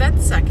 they played that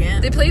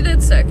second. they played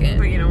that second.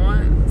 But you know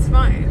what? It's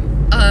fine.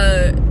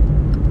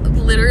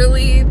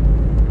 Literally,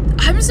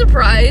 I'm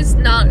surprised.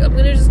 I'm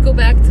gonna just go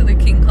back to the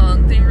King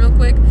Kong thing real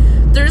quick.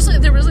 There was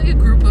like a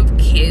group of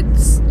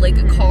kids, like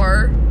a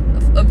car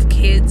of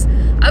kids.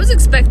 I was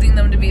expecting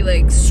them to be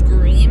like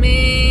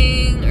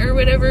screaming or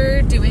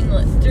whatever, during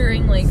like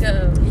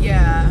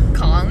Yeah.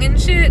 Kong and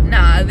shit.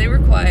 Nah, they were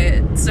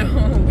quiet. So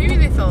Maybe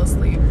they fell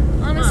asleep.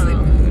 honestly, I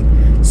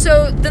don't mood.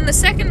 So then the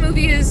second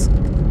movie is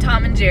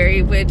Tom and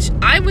Jerry, which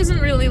I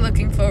wasn't really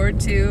looking forward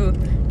to.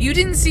 You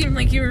didn't seem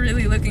like you were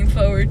really looking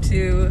forward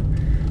to.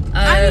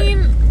 I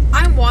mean,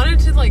 I wanted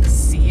to, like,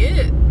 see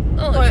it.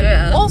 Oh, but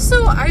yeah.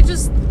 also, I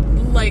just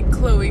like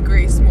Chloe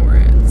Grace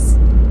Moritz.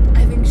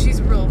 I think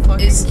she's real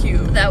fucking Is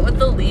cute. that what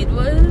the lead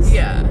was?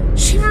 Yeah.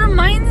 She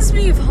reminds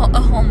me of a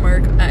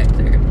Hallmark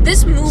actor.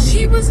 This movie.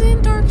 She was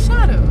in Dark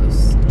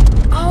Shadows.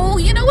 Oh,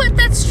 you know what?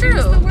 That's She true.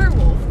 was the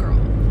werewolf girl.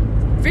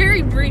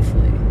 Very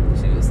briefly,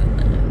 she was in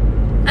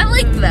that. I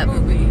liked that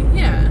movie.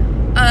 Yeah.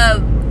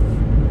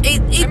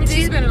 It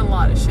She's been in a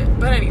lot of shit.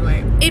 But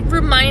anyway. It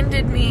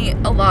reminded me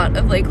a lot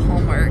of like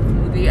Hallmark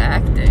movie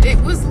acting. It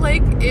was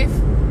like if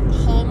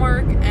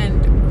Hallmark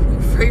and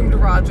Who Framed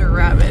Roger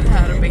Rabbit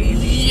had a baby.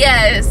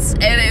 Yes,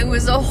 and it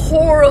was a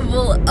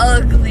horrible,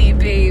 ugly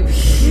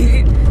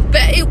baby.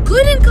 But it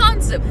good in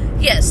concept.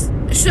 Yes.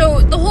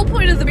 So the whole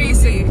point of the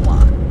Basic movie,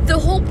 plot. the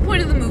whole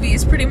point of the movie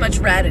is pretty much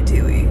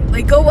Ratatouille.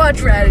 Like, go watch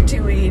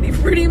Ratatouille, and you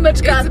pretty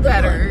much got It's the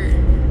better.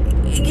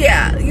 plot.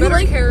 Yeah, you Better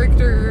like.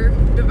 character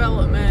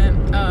development.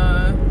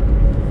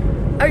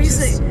 Are you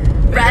saying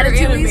Better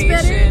Ratatouille's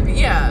animation. better?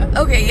 Yeah.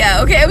 Okay,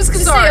 yeah, okay. I was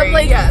gonna say, I'm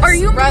like, yes. are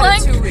you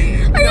implying?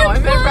 Ratatouille? Are you No, I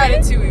meant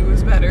implying- Ratatouille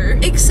was better.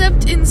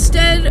 Except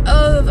instead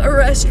of a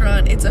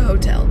restaurant, it's a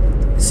hotel.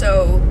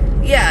 So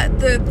yeah,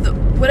 the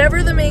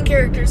whatever the main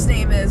character's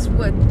name is,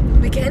 what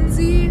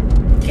Mackenzie,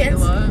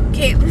 Kayla.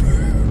 Kate,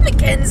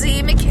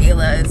 Mackenzie,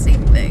 Michaela,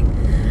 same thing.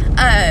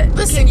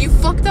 Listen, you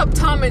fucked up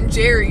Tom and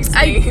Jerry's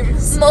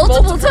names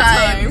multiple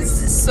times.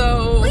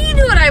 So Well, you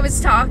knew what I was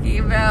talking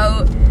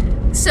about.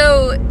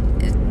 So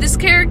this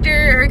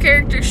character, her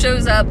character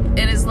shows up and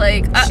is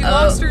like, uh-oh. she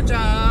lost her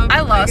job.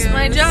 I lost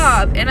my guess.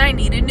 job and I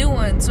need a new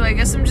one, so I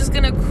guess I'm just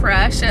gonna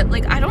crash at,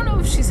 like, I don't know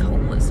if she's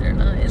homeless or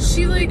not.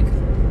 She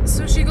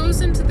so she goes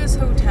into this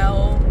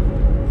hotel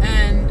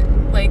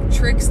and like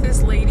tricks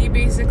this lady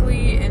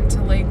basically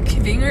into like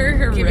giving her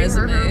her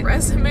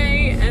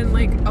resume and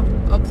like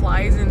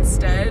applies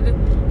instead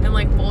and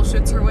like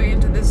bullshits her way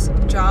into this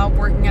job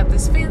working at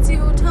this fancy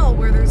hotel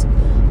where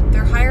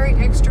they're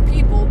hiring extra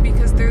people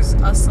because there's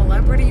a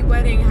celebrity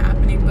wedding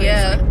happening, but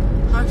Yeah. it's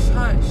like hush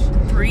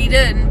hush. Brita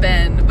and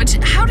Ben. Which,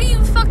 how do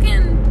you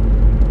fucking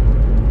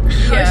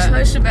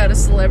hush about a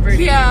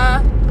celebrity?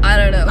 Yeah, I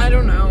don't know. I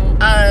don't know.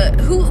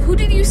 Who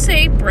did you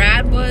say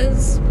Brad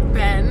was?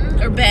 Ben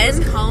Or Ben?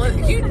 Was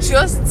Colin. You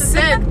just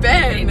said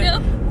Ben. I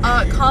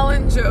know.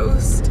 Colin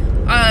Jost.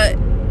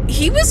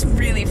 He was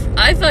really.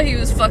 I thought he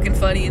was fucking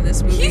funny in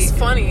this movie. He's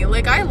funny.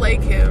 Like, I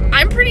like him.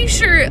 I'm pretty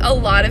sure a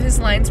lot of his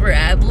lines were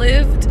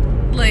ad-libbed,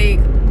 like,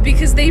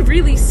 because they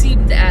really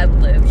seemed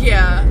ad-libbed.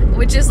 Yeah.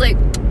 Which is, like,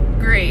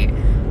 great.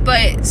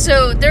 But,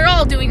 so, they're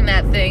all doing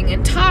that thing,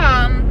 and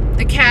Tom,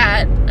 the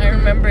cat, I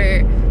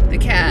remember the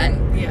cat,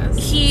 Yes.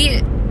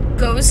 he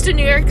goes to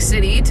New York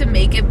City to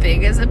make it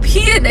big as a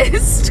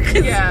pianist.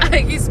 'Cause Yeah.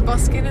 He's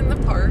busking in the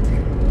park.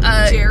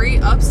 Uh, Jerry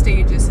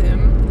upstages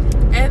him.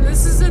 And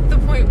this is at the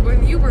point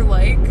when you were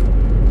like,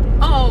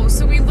 oh,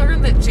 so we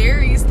learned that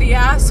Jerry's the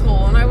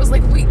asshole. And I was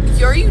like, wait,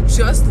 are you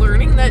just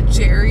learning that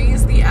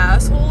Jerry's the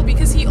asshole?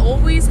 Because he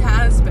always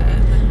has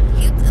been.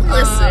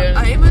 listen.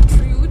 I am a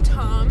true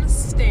Tom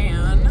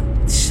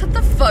stan. Shut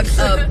the fuck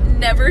up.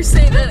 Never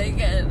say that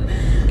again.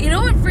 You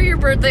know what? For your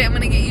birthday, I'm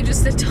gonna get you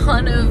just a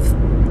ton of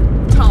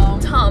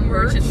Tom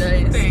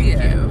merchandise. Thank you.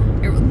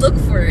 Here, look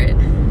for it.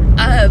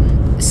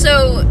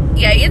 So,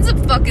 yeah, he ends up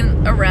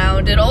fucking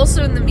around, and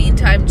also in the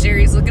meantime,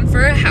 Jerry's looking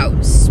for a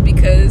house,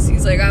 because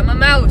he's like, I'm a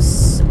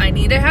mouse. I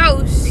need a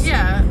house.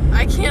 Yeah,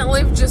 I can't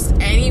live just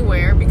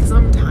anywhere because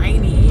I'm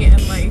tiny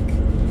and, like,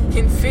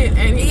 can fit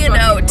any You know,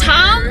 fucking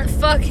Tom, where.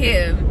 fuck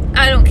him.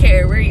 I don't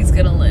care where he's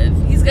gonna live.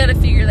 He's gotta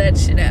figure that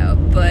shit out,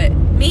 but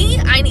Me,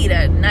 I need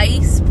a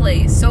nice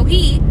place. So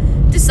he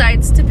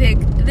decides to pick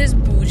this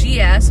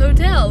bougie-ass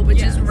hotel,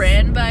 which is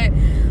ran by...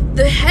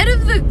 The head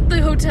of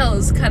the hotel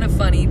is kind of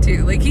funny,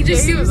 too. Like, he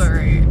just he was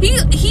alright.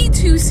 He,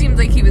 too, seemed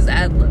like he was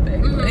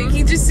ad-libbing. Mm-hmm. Like,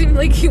 he just seemed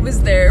like he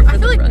was there for the I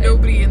feel like ride.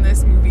 nobody in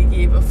this movie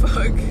gave a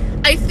fuck.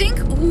 I think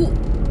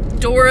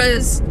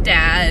Dora's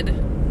dad,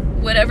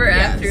 whatever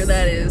actor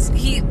that is,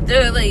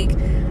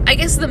 I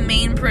guess the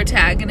main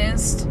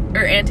protagonist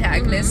or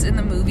antagonist in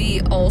the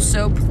movie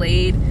also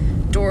played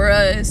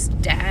Dora's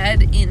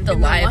dad in the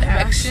live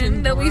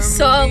action that we Dora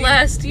saw movie.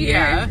 last year.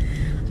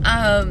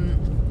 Yeah.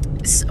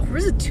 Or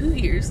was it 2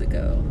 years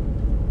ago?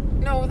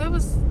 No, I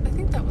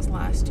think that was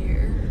last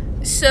year.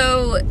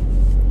 So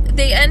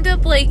they end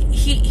up like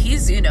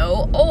he's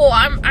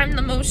I'm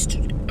the most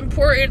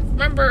important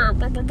member,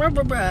 blah blah blah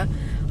blah blah,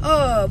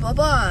 oh blah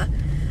blah,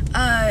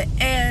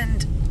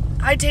 and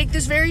I take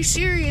this very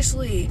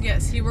seriously.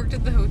 Yes, he worked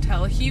at the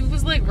hotel. He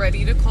was like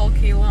ready to call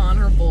Kayla on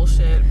her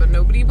bullshit, but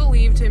nobody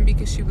believed him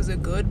because she was a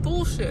good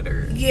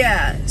bullshitter.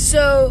 Yeah.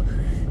 So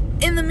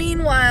in the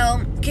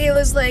meanwhile,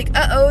 Kayla's like,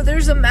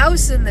 there's a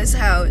mouse in this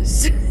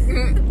house.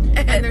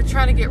 And they're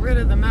trying to get rid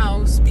of the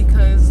mouse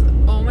because,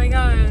 oh my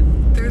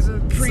god, there's a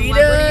Frida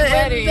celebrity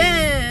wedding.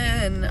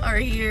 and Ben are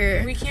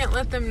here. We can't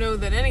let them know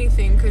that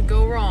anything could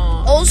go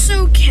wrong.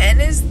 Also,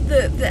 Ken is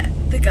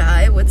the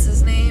guy. What's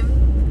his name?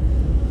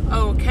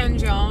 Oh, Ken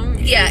Jeong.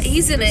 Yeah,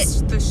 he's in it.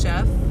 The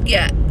chef.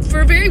 Yeah,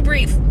 for very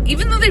brief.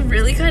 Even though they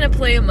really kind of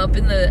play him up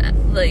in the,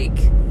 like...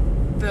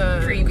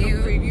 The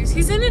previews.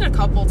 He's in it a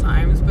couple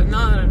times, but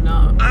not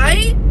enough.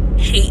 I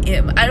hate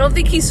him. I don't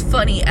think he's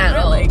funny at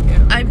all. I like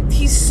him.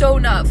 He's so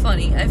not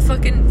funny. I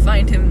fucking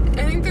find him...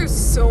 I think there's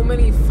so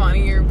many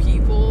funnier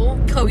people.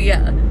 Oh,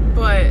 yeah.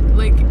 But,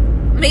 like...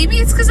 Maybe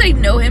it's because I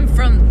know him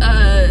from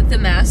The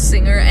Masked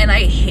Singer, and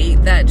I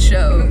hate that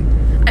show.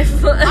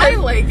 I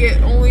like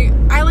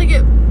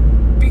it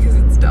because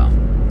it's dumb.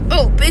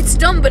 Oh, it's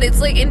dumb, but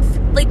it's like,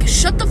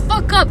 shut the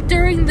fuck up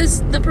during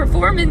the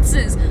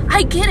performances.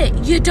 I get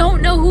it. You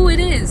don't know who it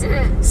is.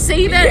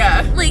 Say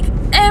that, like,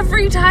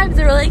 every time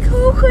they're like,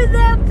 who could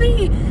that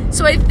be?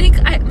 So I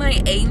think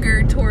my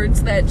anger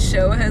towards that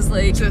show has,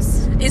 like,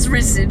 is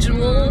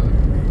residual.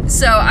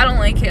 So I don't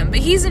like him. But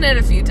he's in it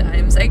a few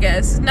times, I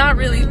guess. Not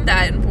really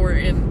that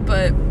important,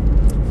 but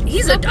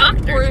he's a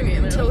doctor.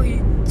 Until he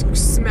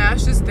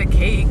smashes the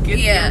cake at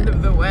the end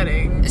of the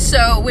wedding.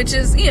 So, which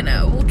is,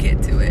 we'll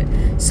get to it.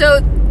 So,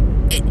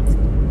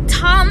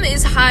 Tom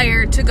is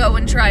hired to go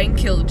and try and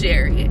kill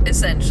Jerry,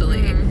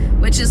 essentially.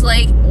 Which is,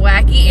 like,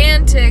 wacky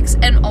antics.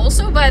 And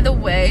also, by the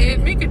way... He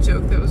did make a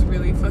joke that was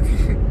really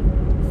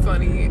fucking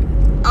funny,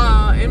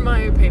 in my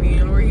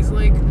opinion, where he's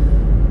like,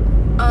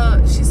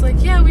 she's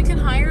like, yeah, we can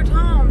hire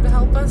Tom to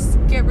help us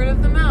get rid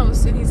of the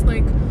mouse. And he's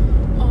like...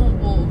 Oh,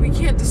 well, we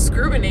can't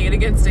discriminate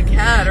against a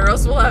cat or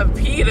else we'll have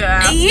PETA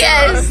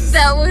after us.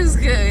 That was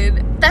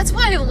good. That's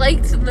why I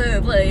liked the,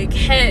 like,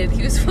 head.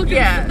 He was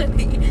fucking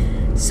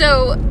funny.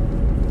 So,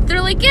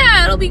 they're like,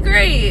 yeah, it'll be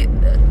great.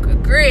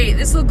 Great.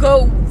 This will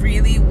go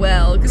really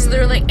well. Because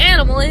they're like,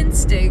 animal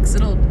instincts.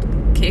 It'll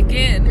kick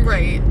in.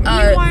 Right.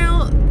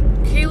 Meanwhile,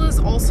 Kayla's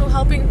also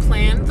helping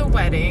plan the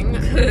wedding.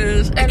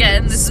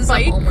 Again, this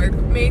Spike is a homework.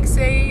 Makes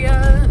a,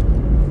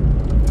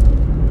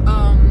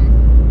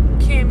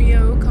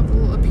 cameo,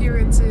 couple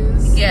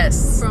appearances.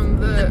 Yes. From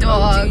the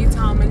dog. OG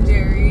Tom and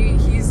Jerry.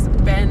 He's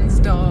Ben's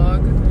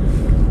dog.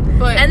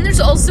 And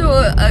there's also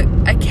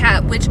a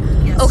cat, which,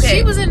 okay.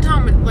 She was in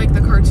Tom, like,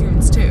 the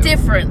cartoons, too.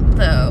 Different,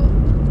 though.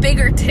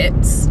 Bigger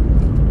tits.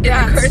 In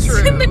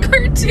the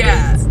cartoons.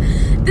 Yeah.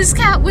 This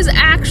cat was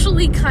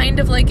actually kind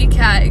of like a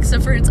cat,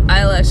 except for its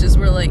eyelashes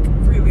were, like,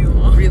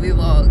 really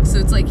long. So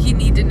it's like, you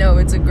need to know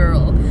it's a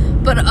girl.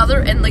 But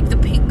and, like, the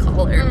pink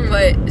collar.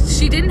 But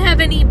she didn't have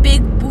any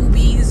big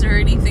boobies or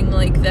anything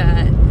like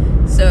that.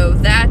 So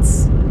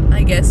that's,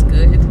 I guess,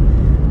 good.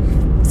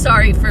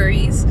 Sorry,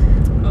 furries.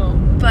 Oh.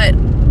 But,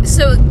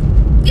 so,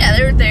 yeah,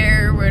 they're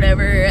there,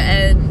 whatever,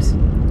 and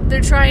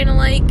they're trying to,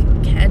 like,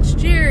 catch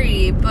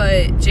Jerry,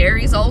 but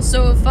Jerry's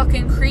also a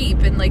fucking creep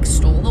and, like,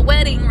 stole the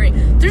wedding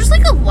ring. There's,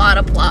 like, a lot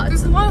of plots.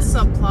 There's a lot of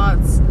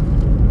subplots.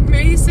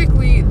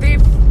 Basically, they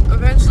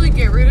eventually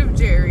get rid of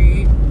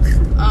Jerry.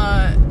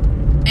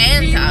 And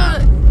Kayla,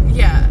 Tom.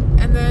 Yeah,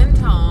 and then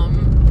Tom.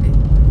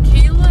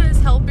 Kayla is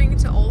helping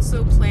to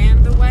also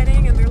plan the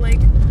wedding, and they're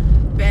like,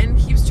 Ben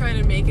keeps trying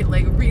to make it,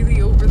 like,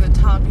 really over the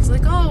top. He's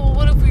like, oh, well,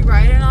 what if we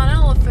ride in on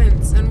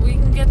elephants and we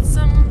can get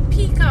some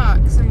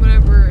peacocks and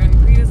whatever? And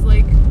Rita's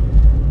like,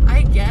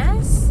 I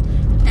guess.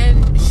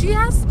 And she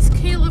asks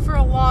Kayla for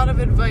a lot of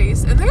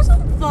advice, and there's a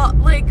lot,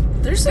 like,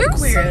 there's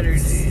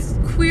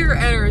queer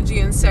energy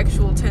and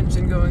sexual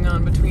tension going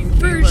on between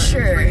Kayla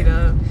and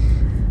Rita.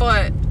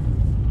 But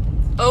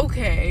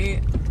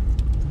okay,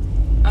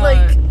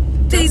 like,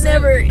 they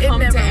never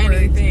come to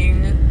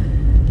anything.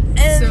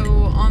 And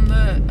so on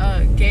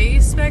the gay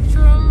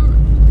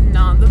spectrum,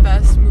 not the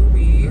best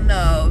movie.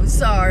 No,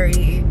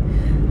 sorry.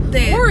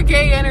 More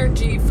gay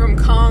energy from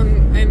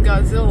Kong and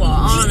Godzilla,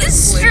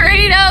 honestly.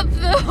 Straight up,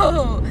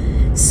 though.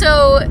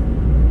 So,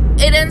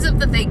 it ends up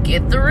that they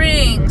get the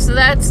ring, so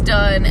that's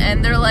done,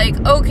 and they're like,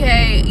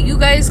 okay, you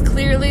guys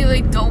clearly,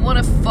 like, don't want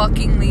to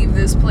fucking leave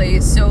this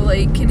place, so,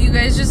 like, can you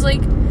guys just,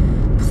 like,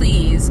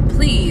 please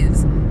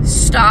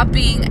stop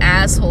being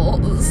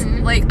assholes?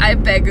 Like, I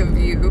beg of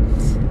you.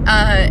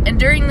 And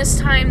during this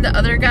time, the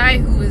other guy,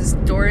 who was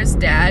Dora's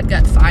dad,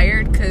 got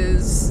fired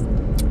because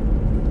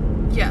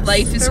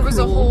life is there was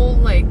cruel. a whole,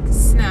 like,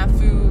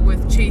 snafu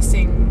with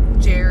chasing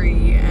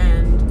Jerry,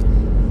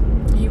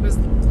 and he was,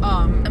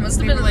 I must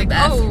have been in like, the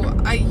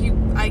bathroom.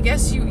 I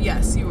guess you,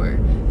 yes, you were.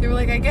 They were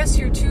like, I guess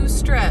you're too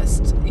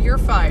stressed. You're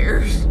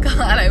fired. God,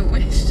 I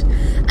wish.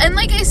 And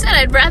like I said,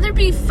 I'd rather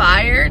be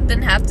fired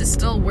than have to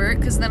still work,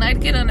 because then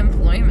I'd get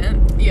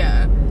unemployment.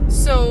 Yeah.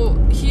 So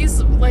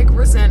he's, like,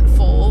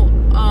 resentful.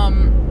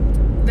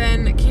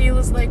 Then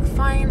Kayla's like,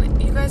 fine,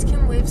 you guys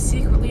can live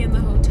secretly in the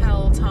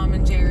hotel, Tom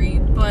and Jerry,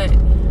 but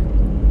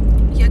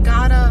you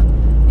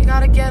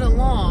gotta get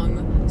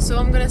along. So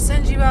I'm gonna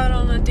send you out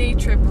on a day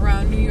trip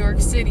around New York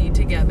City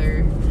together.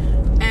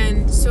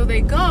 And so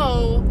they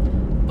go,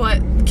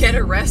 but get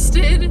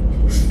arrested.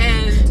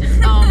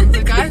 And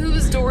the guy who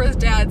was Dora's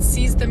dad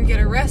sees them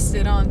get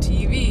arrested on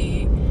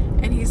TV,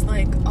 and he's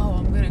like, oh,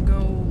 I'm gonna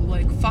go,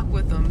 like, fuck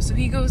with them. So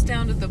he goes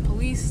down to the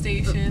police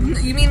station.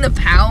 You mean the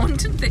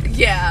pound?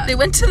 Yeah. They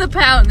went to the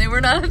pound. They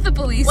were not at the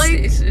police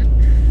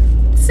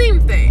station. Same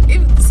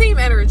thing. Same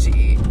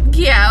energy.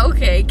 Yeah,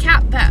 okay.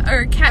 Cat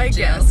jail.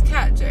 Guess,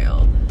 cat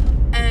jail.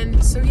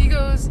 And so he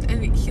goes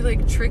and he,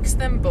 like, tricks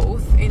them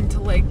both into,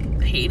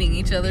 like, hating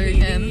each other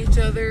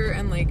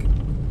and, like,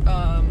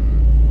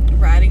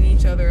 ratting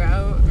each other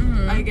out,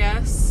 I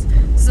guess.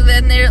 So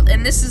then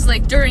and this is,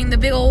 like, during the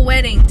big old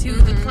wedding, too,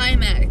 the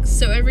climax.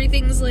 So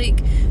everything's,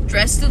 like,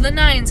 dressed to the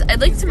nines. I'd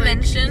like to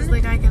mention... He's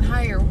like, I can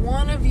hire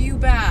one of you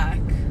back.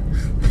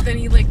 But then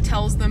he, like,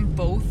 tells them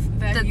both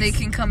that they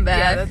can come back.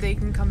 Yeah, that they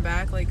can come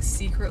back, like,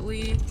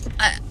 secretly.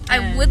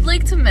 I would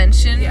like to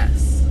mention...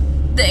 Yes.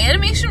 The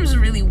animation was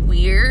really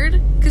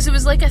weird, because it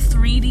was, like, a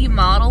 3D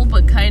model,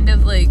 but kind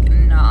of, like,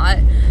 not.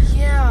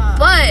 Yeah.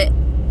 But...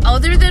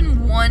 other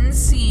than one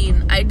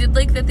scene, I did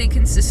like that they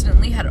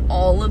consistently had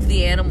all of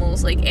the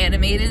animals, like,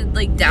 animated,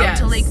 like, down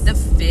to, like, the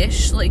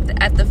fish, like,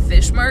 at the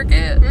fish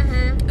market.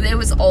 It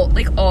was all,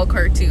 like, all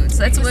cartoons.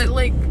 That's what... it,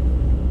 like,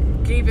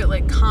 gave it,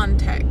 like,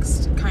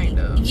 context, kind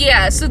of.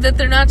 Yeah, so that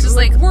they're not just,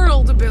 like...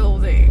 world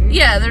building.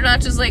 Yeah, they're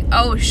not just like,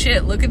 oh,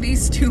 shit, look at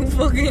these two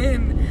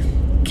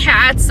fucking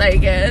cats I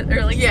get,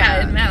 or, like,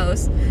 cat and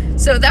mouse.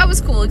 So that was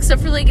cool,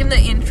 except for, like, in the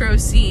intro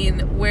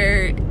scene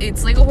where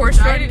it's, like, a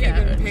horse-drawn carriage. I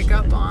didn't even pick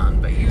up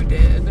on, but you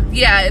did.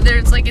 Yeah,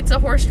 there's, like, it's a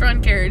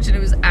horse-drawn carriage, and it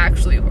was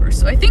actually a horse.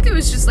 So I think it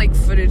was just, like,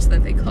 footage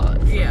that they caught.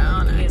 From,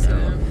 on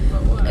accident,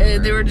 but whatever.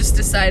 They were just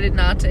decided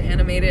not to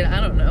animate it.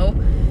 I don't know.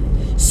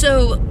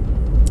 So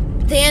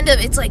they end up,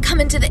 it's, like,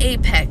 coming to the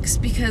apex,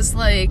 because,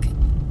 like,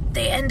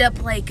 they end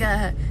up, like,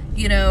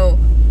 you know...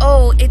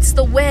 oh, it's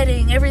the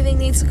wedding, everything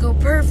needs to go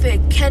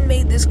perfect, Ken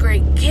made this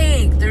great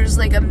cake, there's,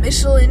 like, a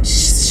Michelin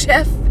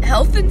chef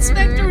health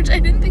inspector, which I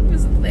didn't think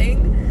was a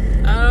thing.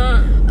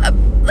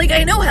 Like,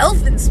 I know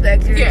health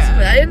inspectors,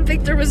 but I didn't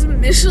think there was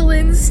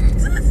Michelin's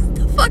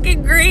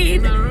fucking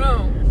grade.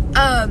 No.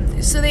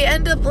 So they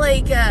end up,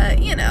 like,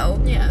 you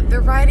know. Yeah, they're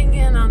riding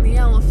in on the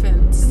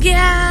elephants.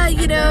 Yeah,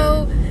 you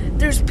know,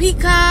 there's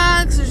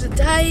peacocks, there's a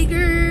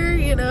tiger,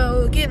 you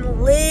know,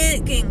 getting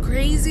lit, getting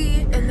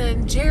crazy. And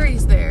then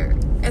Jerry's there.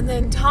 And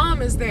then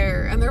Tom is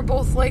there, and they're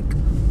both like,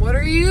 what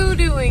are you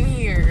doing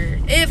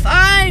here? If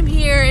I'm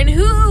here and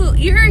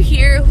you're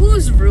here,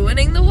 who's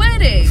ruining the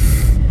wedding?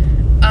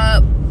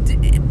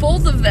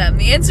 Both of them.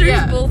 The answer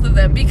is both of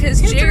them,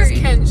 because Jerry...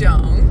 Ken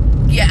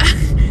Jeong. Yeah.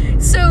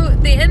 So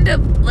they end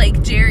up,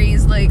 like,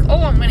 Jerry's like,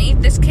 oh, I'm gonna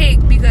eat this cake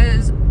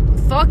because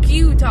fuck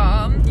you,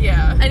 Tom.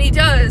 Yeah. And he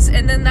does,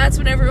 and then that's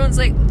when everyone's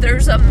like,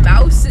 there's a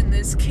mouse in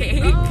this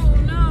cake. Oh,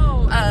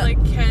 no. And,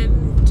 like,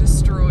 Ken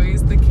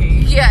destroys the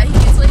cake. Yeah,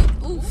 he's like,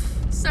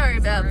 sorry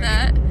about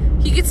that.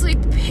 He gets, like,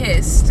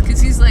 pissed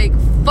because he's like,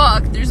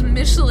 fuck, there's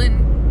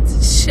Michelin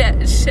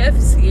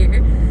chefs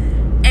here.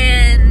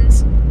 And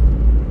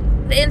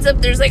it ends up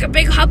there's, like, a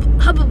big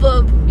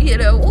hubbub, you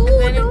know. Ooh,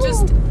 and then it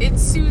just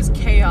ensues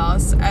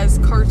chaos, as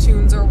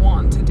cartoons are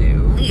wont to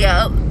do.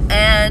 Yeah,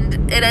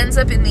 and it ends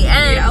up in the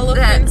end. The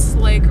elephants,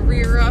 like,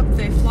 rear up,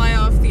 they fly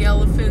off the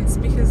elephants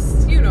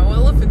because, you know,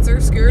 elephants are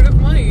scared of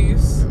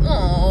mice.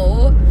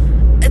 Aww.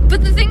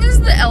 But the thing is,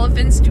 the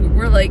elephants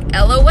were like,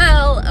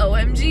 LOL,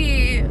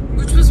 OMG.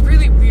 Which was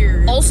really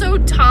weird. Also,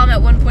 Tom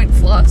at one point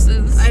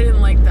flosses. I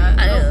didn't like that.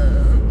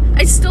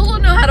 I still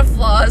don't know how to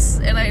floss,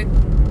 and I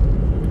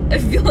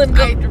feel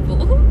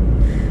uncomfortable.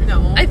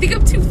 No. I think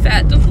I'm too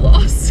fat to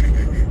floss.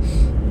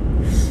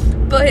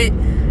 But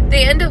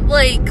they end up,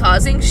 like,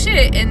 causing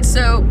shit, and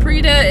so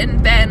Prita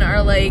and Ben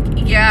are like,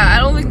 yeah, I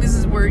don't think this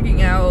is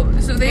working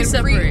out. So they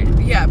separate.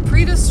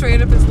 Prita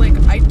straight up is like,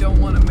 I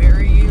don't want to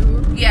marry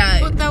you. Yeah.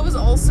 But that was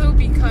also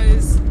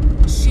because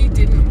she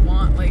didn't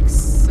want, like,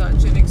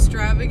 such an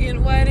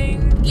extravagant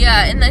wedding.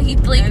 Yeah, and then he,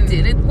 like,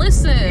 didn't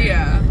listen.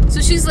 Yeah.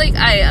 So she's like,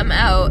 I'm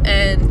out,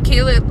 and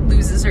Kayla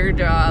loses her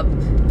job.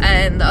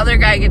 And the other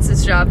guy gets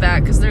his job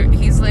back because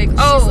he's like,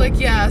 oh. She's like,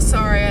 yeah,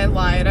 sorry, I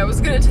lied. I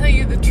was gonna tell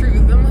you the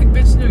truth. I'm like,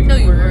 bitch, no,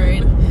 you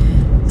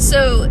weren't.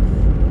 So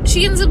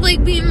she ends up,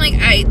 like, being like,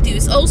 I do.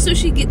 Also,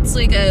 she gets,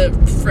 like, a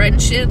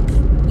friendship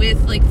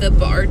with, like, the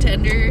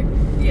bartender.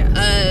 Yes,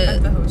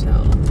 at the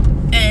hotel.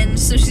 And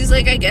so she's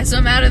like, I guess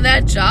I'm out of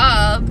that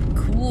job.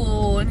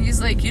 Cool. And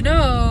he's like, you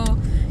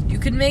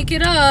can make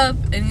it up.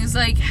 And he's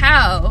like,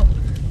 how?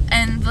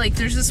 And, like,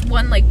 there's this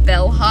one, like,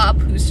 bellhop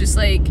who's just,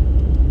 like,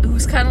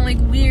 who's kind of, like,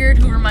 weird,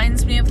 who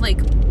reminds me of, like,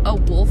 a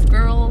wolf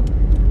girl,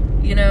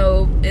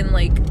 in,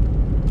 like,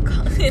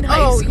 in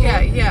high school. Oh,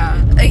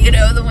 yeah.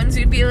 The ones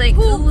who'd be like,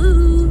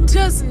 who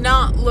does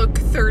not look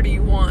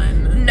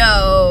 31.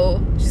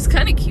 No. She's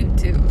kind of cute,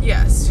 too.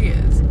 Yes, she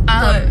is.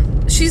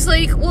 But she's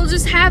like, we'll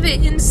just have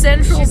it in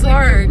Central Park. She's,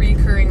 like, a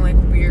recurring, like,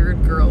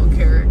 weird girl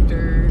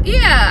character.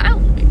 Yeah,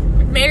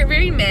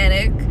 very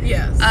manic.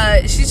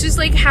 Yes. She's just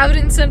like, have it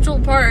in Central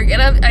Park.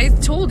 And I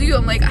told you,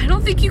 I'm like, I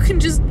don't think you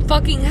can just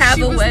fucking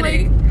have a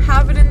wedding. Like,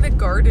 have it in the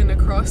garden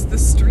across the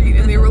street.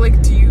 And they were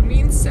like, do you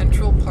mean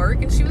Central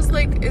Park? And she was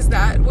like, is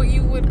that what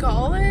you would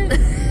call it?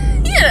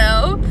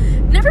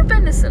 Never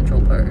been to Central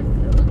Park,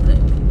 I don't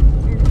think.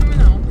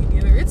 No, me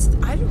neither.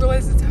 I didn't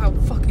realize it's how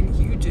fucking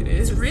huge it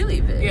is. It's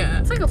really big. Yeah.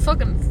 It's like a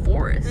fucking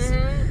forest.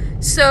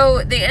 Mm-hmm.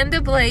 So they end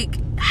up, like,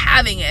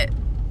 having it.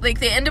 Like,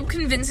 they end up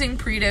convincing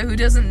Prita, who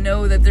doesn't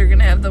know that they're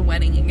gonna have the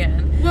wedding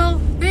again. Well,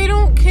 they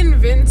don't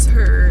convince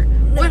her.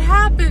 No. What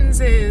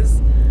happens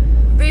is,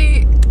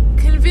 they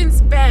convince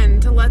Ben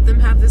to let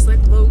them have this,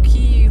 like,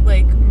 low-key,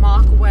 like,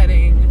 mock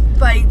wedding.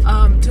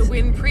 To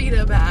win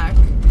Prita back.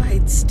 By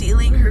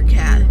stealing her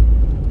cat.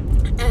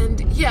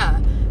 And,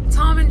 yeah,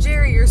 Tom and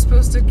Jerry are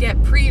supposed to get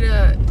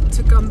Prita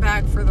to come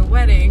back for the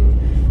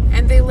wedding.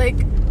 And they, like,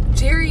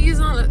 they're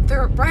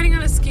riding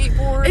on a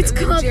skateboard. It's and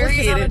then complicated.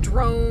 Jerry's on a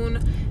drone.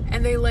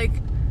 And they, like,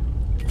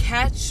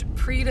 catch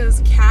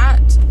Prita's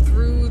cat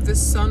through the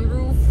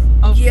sunroof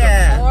of the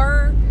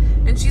car.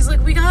 And she's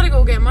like, we gotta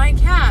go get my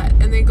cat.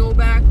 And they go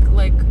back,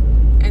 like,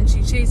 and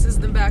she chases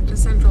them back to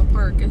Central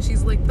Park. And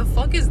she's like, the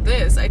fuck is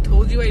this? I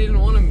told you I didn't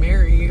want to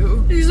marry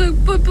you. He's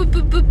like, but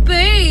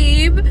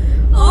babe.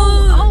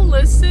 I'll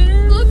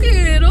listen. Look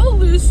it, I'll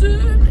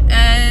listen.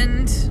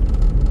 And,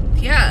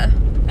 yeah.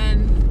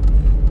 And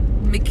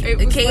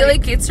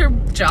Kayla gets her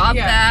job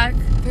back.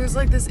 There's,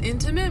 like, this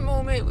intimate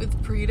moment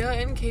with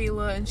Prita and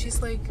Kayla, and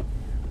she's like,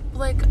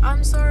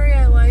 I'm sorry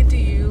I lied to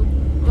you.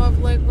 Well,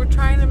 like, we're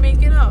trying to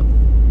make it up.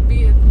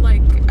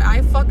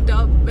 I fucked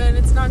up, and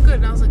it's not good.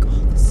 And I was like,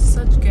 oh, this is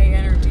such gay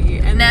energy.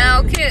 And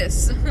now then,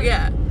 kiss.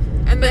 Yeah.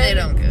 But they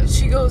don't kiss.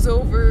 She goes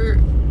over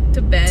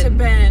to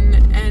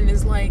Ben and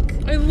is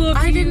like, I love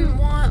you. I didn't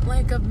want,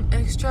 like, an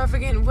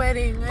extravagant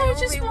wedding. I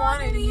only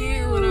wanted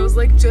you. And I was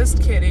like,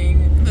 just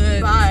kidding.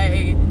 But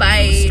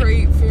Bye. Too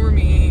straight for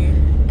me.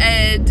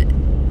 And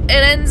it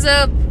ends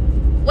up,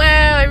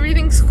 wow,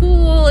 everything's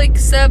cool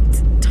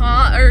except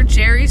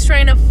Jerry's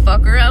trying to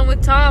fuck around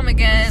with Tom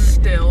again.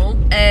 Still.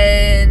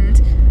 And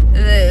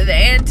the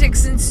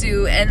antics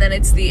ensue, and then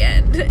it's the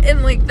end.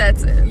 And, like,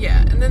 that's it.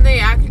 Yeah, and then they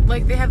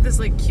have this,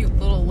 like, cute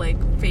little, like,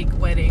 fake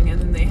wedding,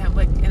 and then they have,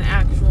 like, an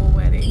actual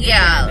wedding.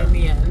 Yeah. In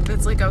the end.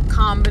 That's, like, a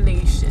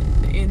combination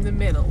in the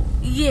middle.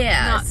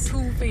 Yeah. Not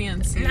too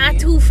fancy. Not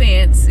too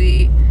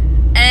fancy.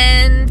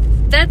 And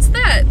that's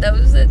that. That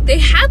was it. They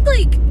had,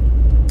 like,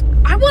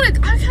 I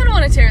kind of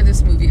want to tear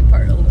this movie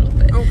apart a little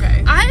bit.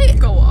 Okay.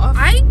 Go off.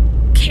 I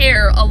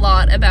care a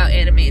lot about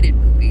animated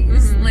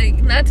movies. Mm-hmm.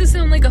 Like, not to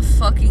sound like a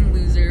fucking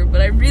loser,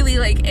 but I really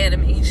like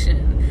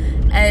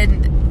animation.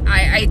 And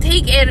I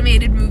take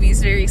animated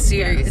movies very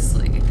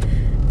seriously. Yes.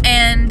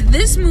 And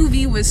this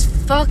movie was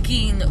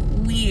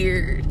fucking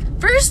weird.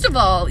 First of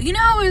all, you know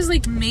how it was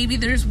like, maybe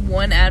there's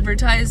one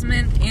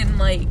advertisement in,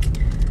 like,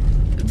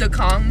 the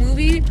Kong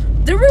movie?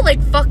 There were,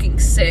 like, fucking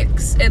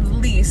 6, at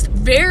least.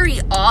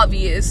 Very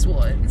obvious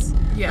ones.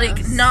 Yes.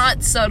 Like,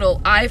 not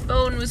subtle.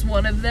 iPhone was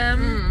one of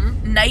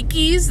them.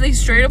 Nikes, they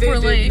straight up were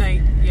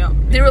like...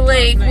 They were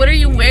like, what are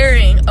you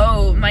wearing?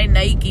 Oh, my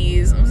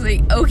Nikes. I was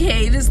like,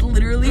 okay, this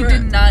literally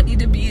did not need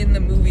to be in the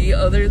movie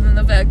other than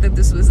the fact that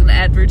this was an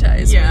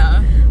advertisement.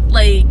 Yeah.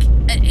 Like,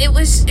 it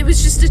was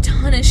just a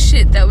ton of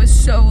shit that was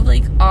so,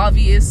 like,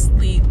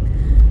 obviously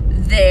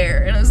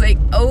there. And I was like,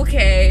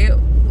 okay,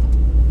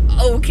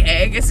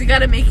 I guess you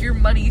gotta make your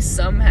money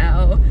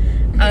somehow.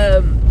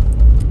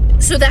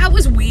 So that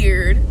was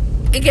weird.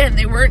 Again,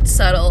 they weren't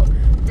subtle.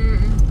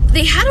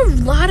 They had a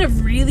lot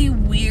of really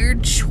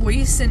weird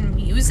choice in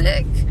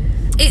music.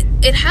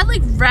 It had,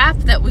 like, rap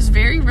that was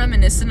very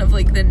reminiscent of,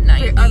 like, the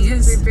 90s. I was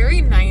gonna say,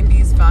 very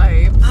 90s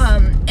vibe.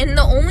 And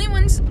the only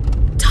ones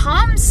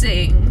Tom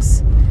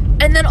sings,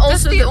 and then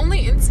also that's the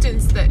only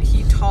instance that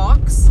he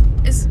talks.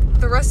 Is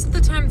the rest of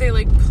the time they,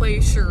 like, play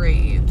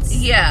charades.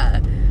 Yeah.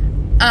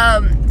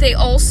 They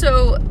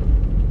also,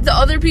 the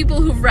other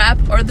people who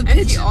rap are the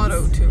pigeons. And he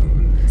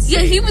auto-tuned.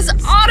 Yeah, he was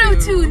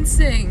auto-tune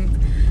sing.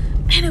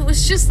 And it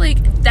was just like,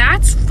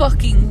 that's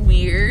fucking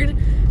weird.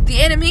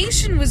 The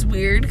animation was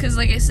weird, because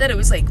like I said, it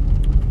was like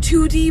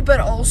 2D, but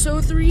also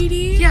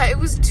 3D. Yeah, it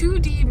was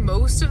 2D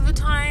most of the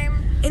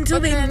time. until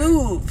But they then-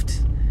 moved.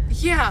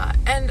 Yeah,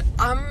 and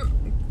I'm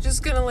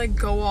just gonna like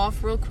go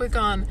off real quick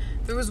on,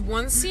 there was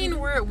one scene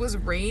where it was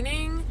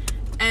raining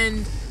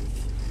and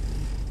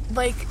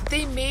like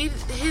they made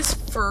his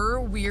fur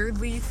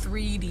weirdly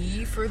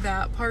 3D for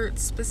that part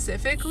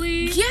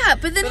specifically. Yeah,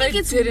 but then that he I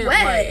gets didn't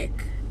wet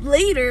like.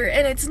 later,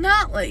 and it's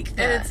not like that.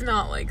 And it's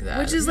not like that.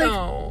 Which is, like,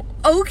 no,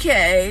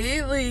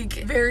 okay, like,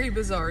 very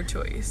bizarre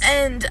choice.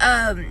 and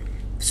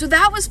so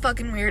that was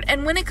fucking weird.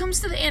 And when it comes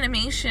to the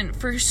animation,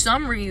 for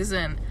some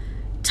reason,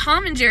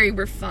 Tom and Jerry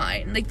were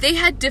fine. Like, they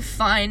had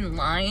defined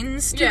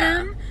lines to Yeah.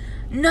 them.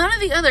 None of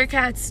the other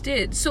cats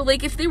did. So,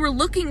 like, if they were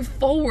looking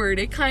forward,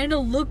 it kind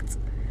of looked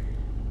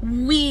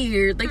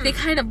weird. Like, they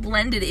kind of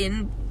blended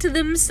into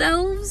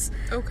themselves.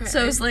 Okay.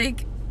 So, it's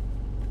like,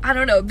 I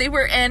don't know. They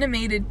were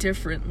animated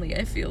differently,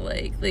 I feel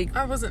like. Like,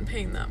 I wasn't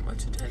paying that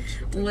much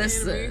attention to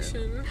Listen. the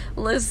animation.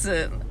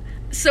 listen.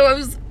 So I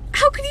was...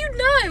 How could you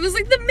not? It was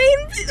like the main...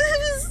 It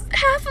was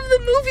half of the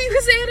movie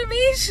was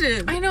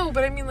animation. I know,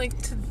 but I mean, like,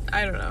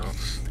 I don't know.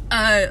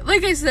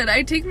 Like I said,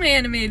 I take my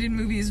animated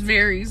movies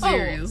very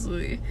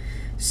seriously.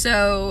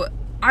 So,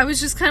 I was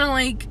just kind of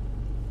like,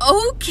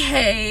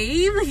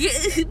 okay.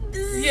 Like,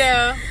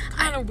 Yeah,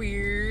 kind of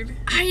weird.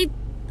 I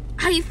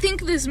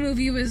think this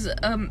movie was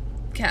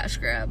cash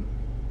grab.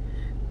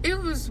 It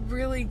was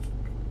really,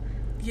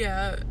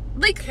 yeah,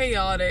 Like,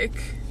 chaotic.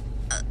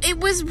 it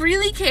was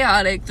really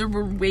chaotic. There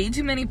were way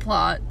too many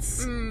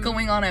plots Mm.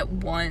 going on at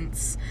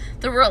once.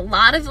 There were a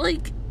lot of,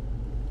 like...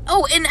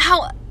 Oh, and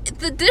how...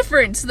 The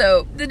difference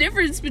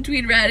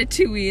between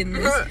Ratatouille and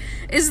this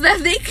is that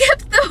they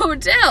kept the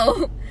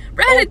hotel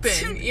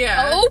Open,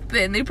 yeah.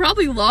 open. They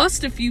probably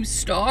lost a few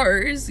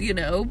stars, you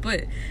know,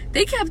 but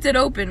they kept it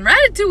open.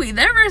 Ratatouille,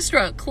 that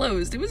restaurant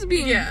closed. It was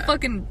being Yeah.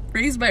 fucking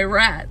raised by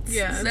rats.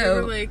 Yeah, so, they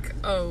were like,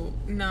 oh,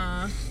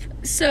 nah.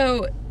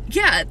 So,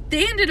 yeah,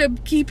 they ended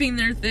up keeping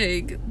their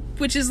thing,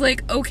 which is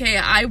like, okay,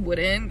 I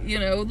wouldn't, you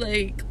know,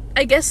 like,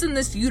 I guess in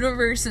this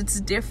universe it's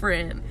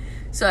different,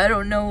 so I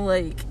don't know,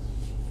 like,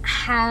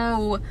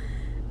 how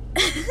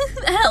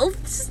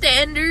health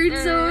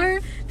standards are.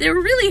 They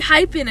were really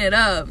hyping it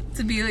up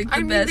to be, like,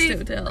 the best they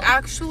hotel.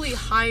 actually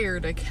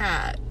hired a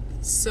cat,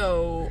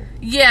 so...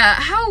 Yeah,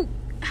 how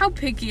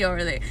picky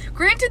are they?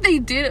 Granted, they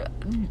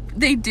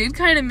did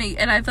kind of make,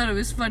 and I thought it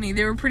was funny,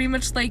 they were pretty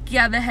much like,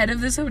 yeah, the head of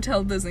this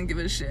hotel doesn't give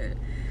a shit.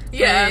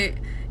 Yeah.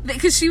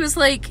 Because she was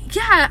like,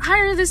 yeah,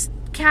 hire this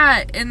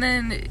cat, and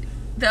then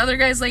the other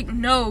guy's like,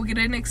 no, get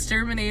an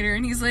exterminator,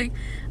 and he's like,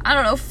 I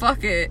don't know,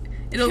 fuck it.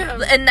 Yeah.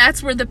 And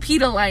that's where the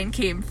PETA line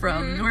came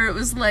from, where it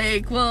was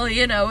like, well,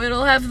 you know,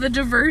 it'll have the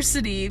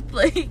diversity,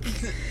 like,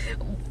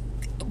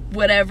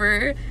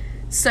 whatever.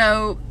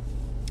 So,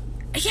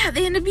 yeah,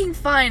 they ended up being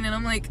fine, and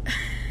I'm like,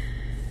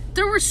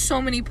 there were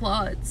so many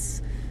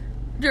plots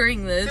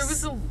during this There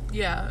was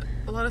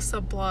a lot of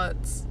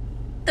subplots.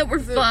 that were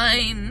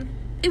fine.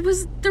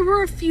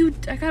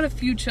 I got a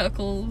few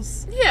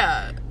chuckles.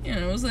 Yeah. You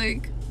know, it was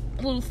like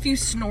a little few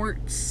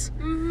snorts.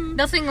 Mm-hmm.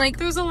 Nothing like,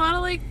 There was a lot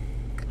of, like,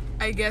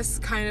 I guess,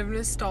 kind of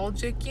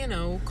nostalgic, you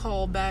know,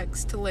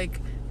 callbacks to,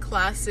 like,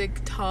 classic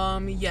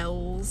Tom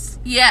yells.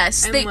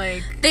 yes, And,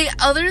 they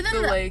other than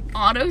the, the like,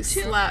 auto-tune,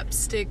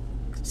 slapstick,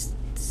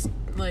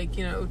 like,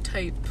 you know,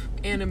 type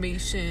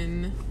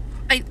animation.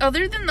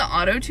 other than the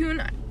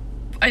auto-tune,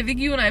 I think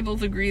you and I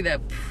both agree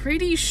that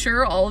pretty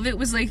sure all of it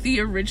was like the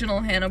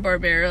original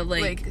Hanna-Barbera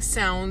Like,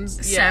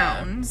 sounds. Yeah.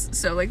 sounds.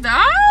 So like the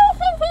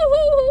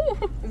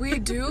We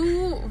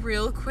do,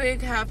 real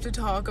quick, have to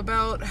talk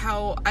about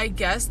how I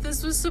guess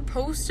this was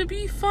supposed to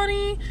be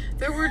funny.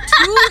 There were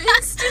two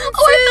instances.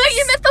 Oh, I thought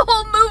you meant the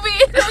whole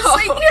movie. And I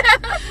was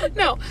like,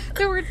 yeah. No,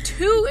 there were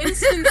two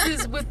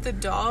instances with the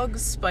dog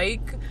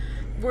Spike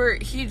where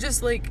he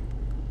just, like,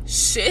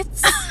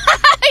 shits.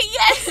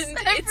 Yes. And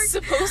it's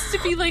supposed to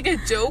be like a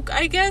joke,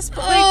 I guess, but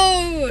like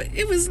Oh,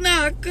 it was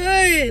not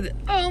good.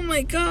 Oh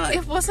my god.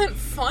 it wasn't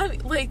fun.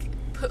 Like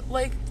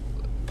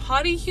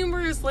potty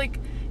humor is like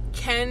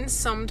can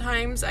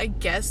sometimes, I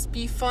guess,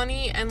 be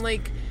funny, and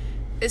like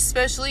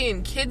especially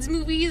in kids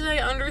movies, I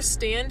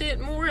understand it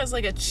more as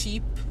like a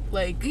cheap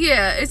like.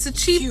 Yeah, it's a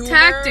cheap humor,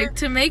 tactic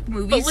to make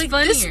movies But like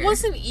funnier. this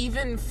wasn't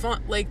even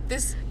fun. Like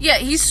this, Yeah,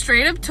 he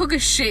straight up took a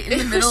shit in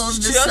the it middle was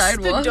of the just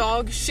sidewalk. the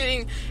dog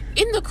shitting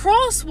in the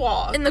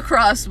crosswalk. In the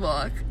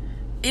crosswalk.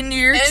 In New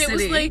York And City. it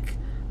was like,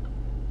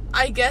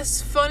 I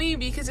guess funny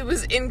because it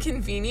was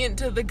inconvenient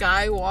to the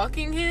guy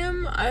walking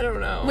him. I don't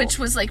know. Which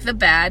was like the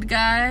bad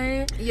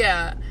guy.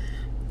 Yeah.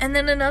 And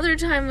then another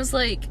time was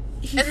like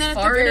he And then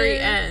farted. at the very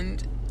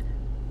end,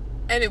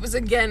 and it was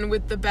again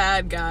with the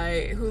bad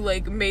guy who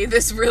like made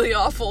this really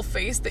awful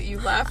face that you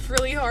laughed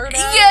really hard at.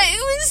 Yeah,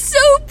 it was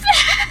so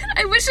bad.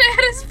 I wish I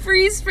had a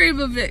freeze frame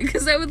of it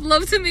because I would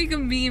love to make a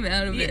meme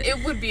out of it.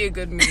 It would be a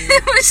good meme.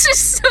 It was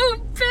just so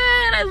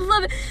bad. I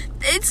love it.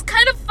 It's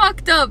kind of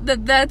fucked up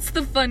that that's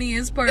the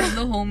funniest part of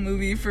the whole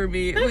movie for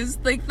me. It was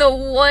like the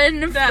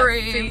one That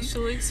frame.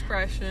 facial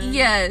expression.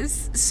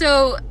 Yes.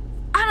 So,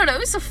 I don't know. It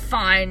was a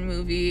fine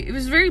movie. It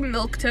was very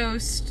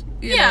milquetoast.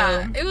 You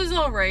Yeah, know. it was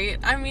alright.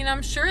 I mean,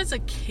 I'm sure as a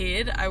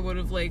kid I would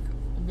have like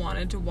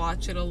wanted to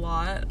watch it a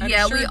lot. I'm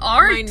Yeah, sure we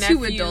are my two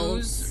nephews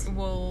adults.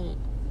 will,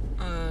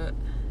 At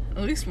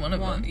least one of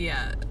them.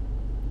 yeah,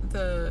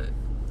 the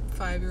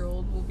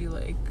 5-year-old will be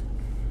like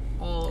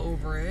all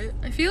over it.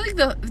 I feel like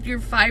your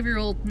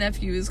 5-year-old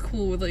nephew is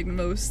cool with like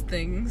most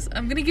things.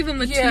 I'm gonna give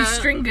him a Yeah.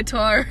 2-string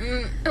guitar.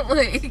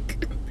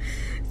 Like,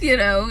 you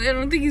know, I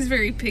don't think he's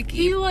very picky.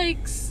 He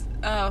likes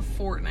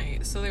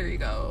Fortnite, so there you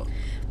go.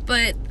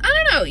 But I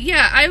don't know.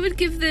 Yeah, I would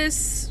give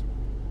this.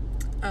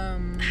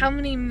 How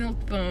many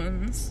milk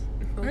bones?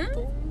 Milk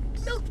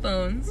bones? Milk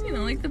bones. You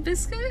know, like the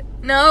biscuit.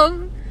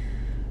 No.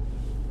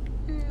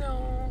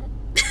 No.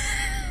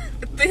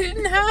 They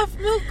didn't have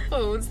milk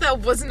bones. That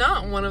was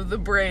not one of the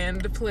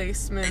brand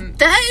placements.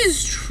 That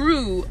is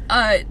true.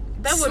 That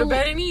would have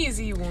been an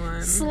easy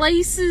one.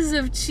 Slices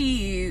of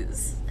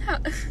cheese.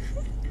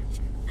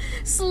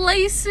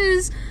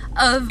 Slices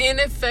of...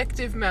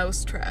 Ineffective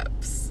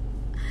mousetraps.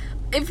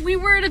 If we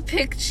were to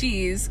pick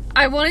cheese,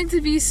 I want it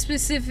to be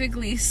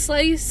specifically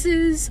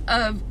slices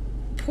of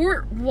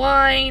port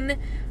wine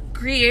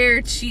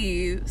Gruyere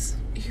cheese.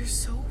 You're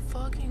so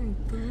fucking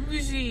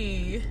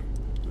bougie.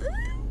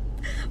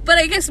 But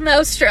I guess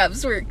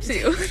mousetraps work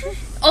too.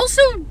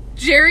 Also,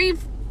 Jerry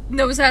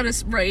knows how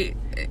to write.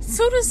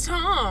 So does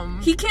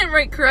Tom. He can't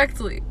write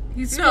correctly.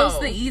 He spells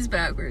No. the E's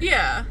backwards.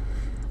 Yeah.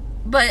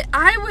 But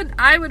I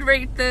would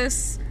rate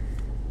this,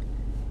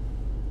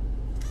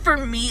 for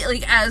me,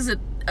 like as an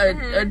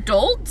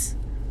adult,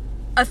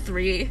 a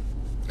 3.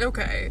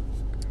 Okay.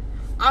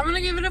 I'm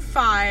gonna give it a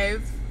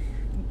 5.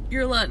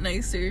 You're a lot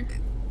nicer.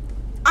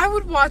 I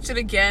would watch it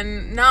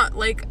again, not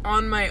like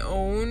on my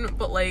own,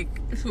 but like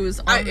If it was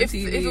on the if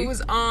TV. it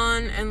was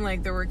on and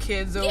like there were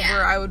kids over,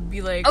 Yeah. I would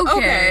be like,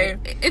 Okay.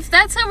 okay. If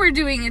that's how we're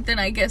doing it, then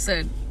I guess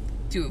I'd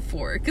do a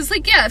 4. Because,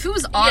 like, yeah, if it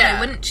was on, Yeah. I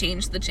wouldn't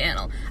change the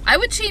channel. I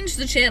would change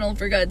the channel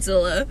for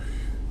Godzilla.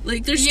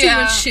 Like, there's too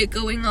Yeah. much shit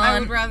going on. I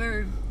would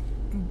rather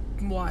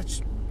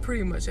watch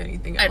pretty much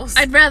anything else.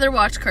 I'd rather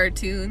watch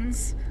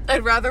cartoons.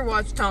 I'd rather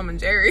watch Tom and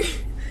Jerry.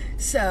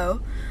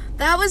 So,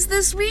 that was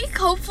this week.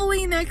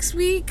 Hopefully next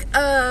week,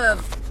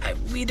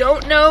 we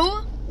don't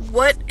know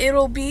what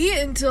it'll be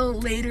until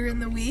later in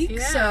the week.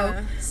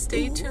 So,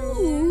 stay ooh,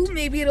 tuned.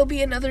 maybe it'll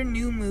be another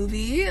new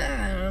movie.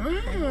 I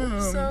don't know.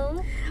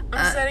 So,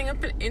 I'm setting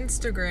up an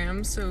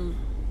Instagram, so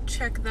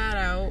check that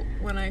out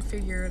when I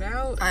figure it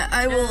out.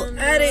 I will And,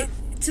 add it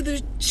to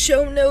the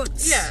show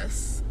notes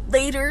Yes.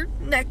 later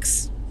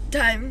next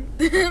time.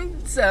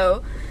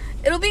 So,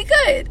 it'll be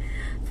good.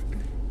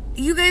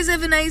 You guys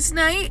have a nice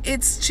night.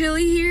 It's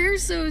chilly here,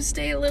 so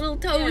stay a little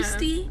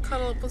toasty. Yeah.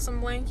 Cuddle up with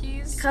some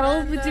blankies. Cuddle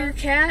and, with your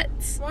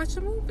cats. watch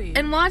a movie.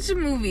 And watch a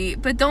movie,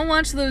 but don't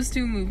watch those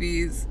 2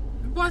 movies.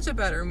 watch a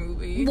better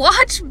movie.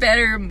 Watch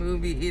better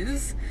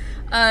movies.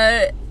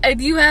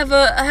 And you have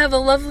a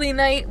lovely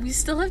night. We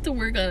still have to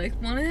work on it.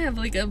 I want to have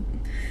like a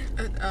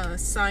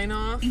Sign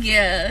off.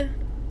 yeah.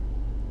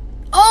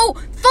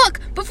 Oh, fuck!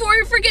 Before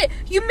I forget,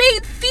 you made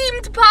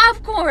themed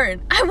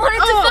popcorn! I wanted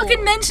to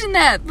fucking mention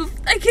that, but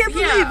I can't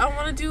believe... Yeah, I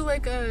want to do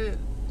like a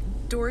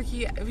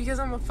dorky, because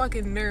I'm a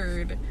fucking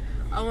nerd,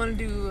 I want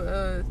to do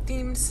a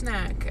themed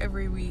snack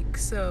every week.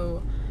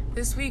 So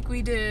this week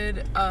we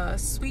did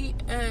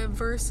sweet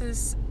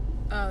versus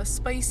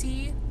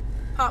spicy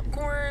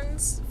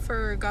popcorns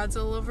for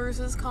Godzilla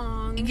vs.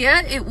 Kong.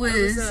 Yeah, it It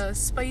was was...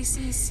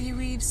 spicy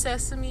seaweed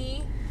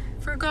sesame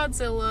for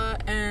Godzilla,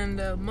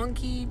 and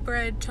monkey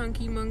bread,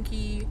 chunky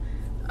monkey,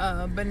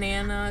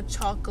 banana,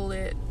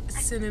 chocolate,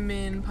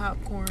 cinnamon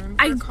popcorn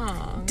for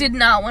Kong. Did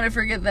not want to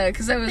forget that,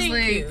 because I was Thank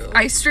like... you.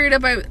 I straight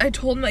up, I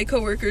told my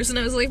coworkers, and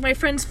I was like, my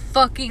friend's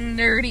fucking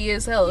nerdy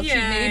as hell. Yeah, She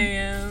I made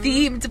am.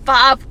 themed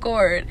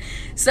popcorn.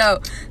 So,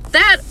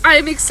 that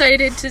I'm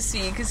excited to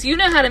see, because you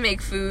know how to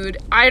make food.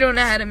 I don't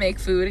know how to make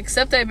food,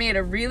 except I made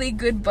a really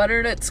good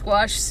butternut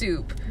squash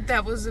soup.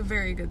 That was a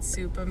very good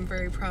soup. I'm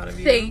very proud of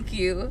you. Thank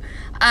you.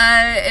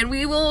 And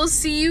we will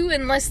see you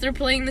unless they're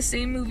playing the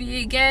same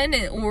movie again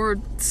or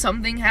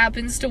something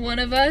happens to one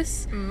of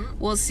us.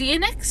 We'll see you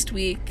next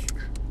week.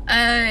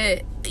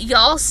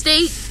 Y'all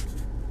stay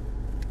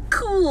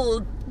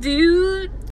cool, dude.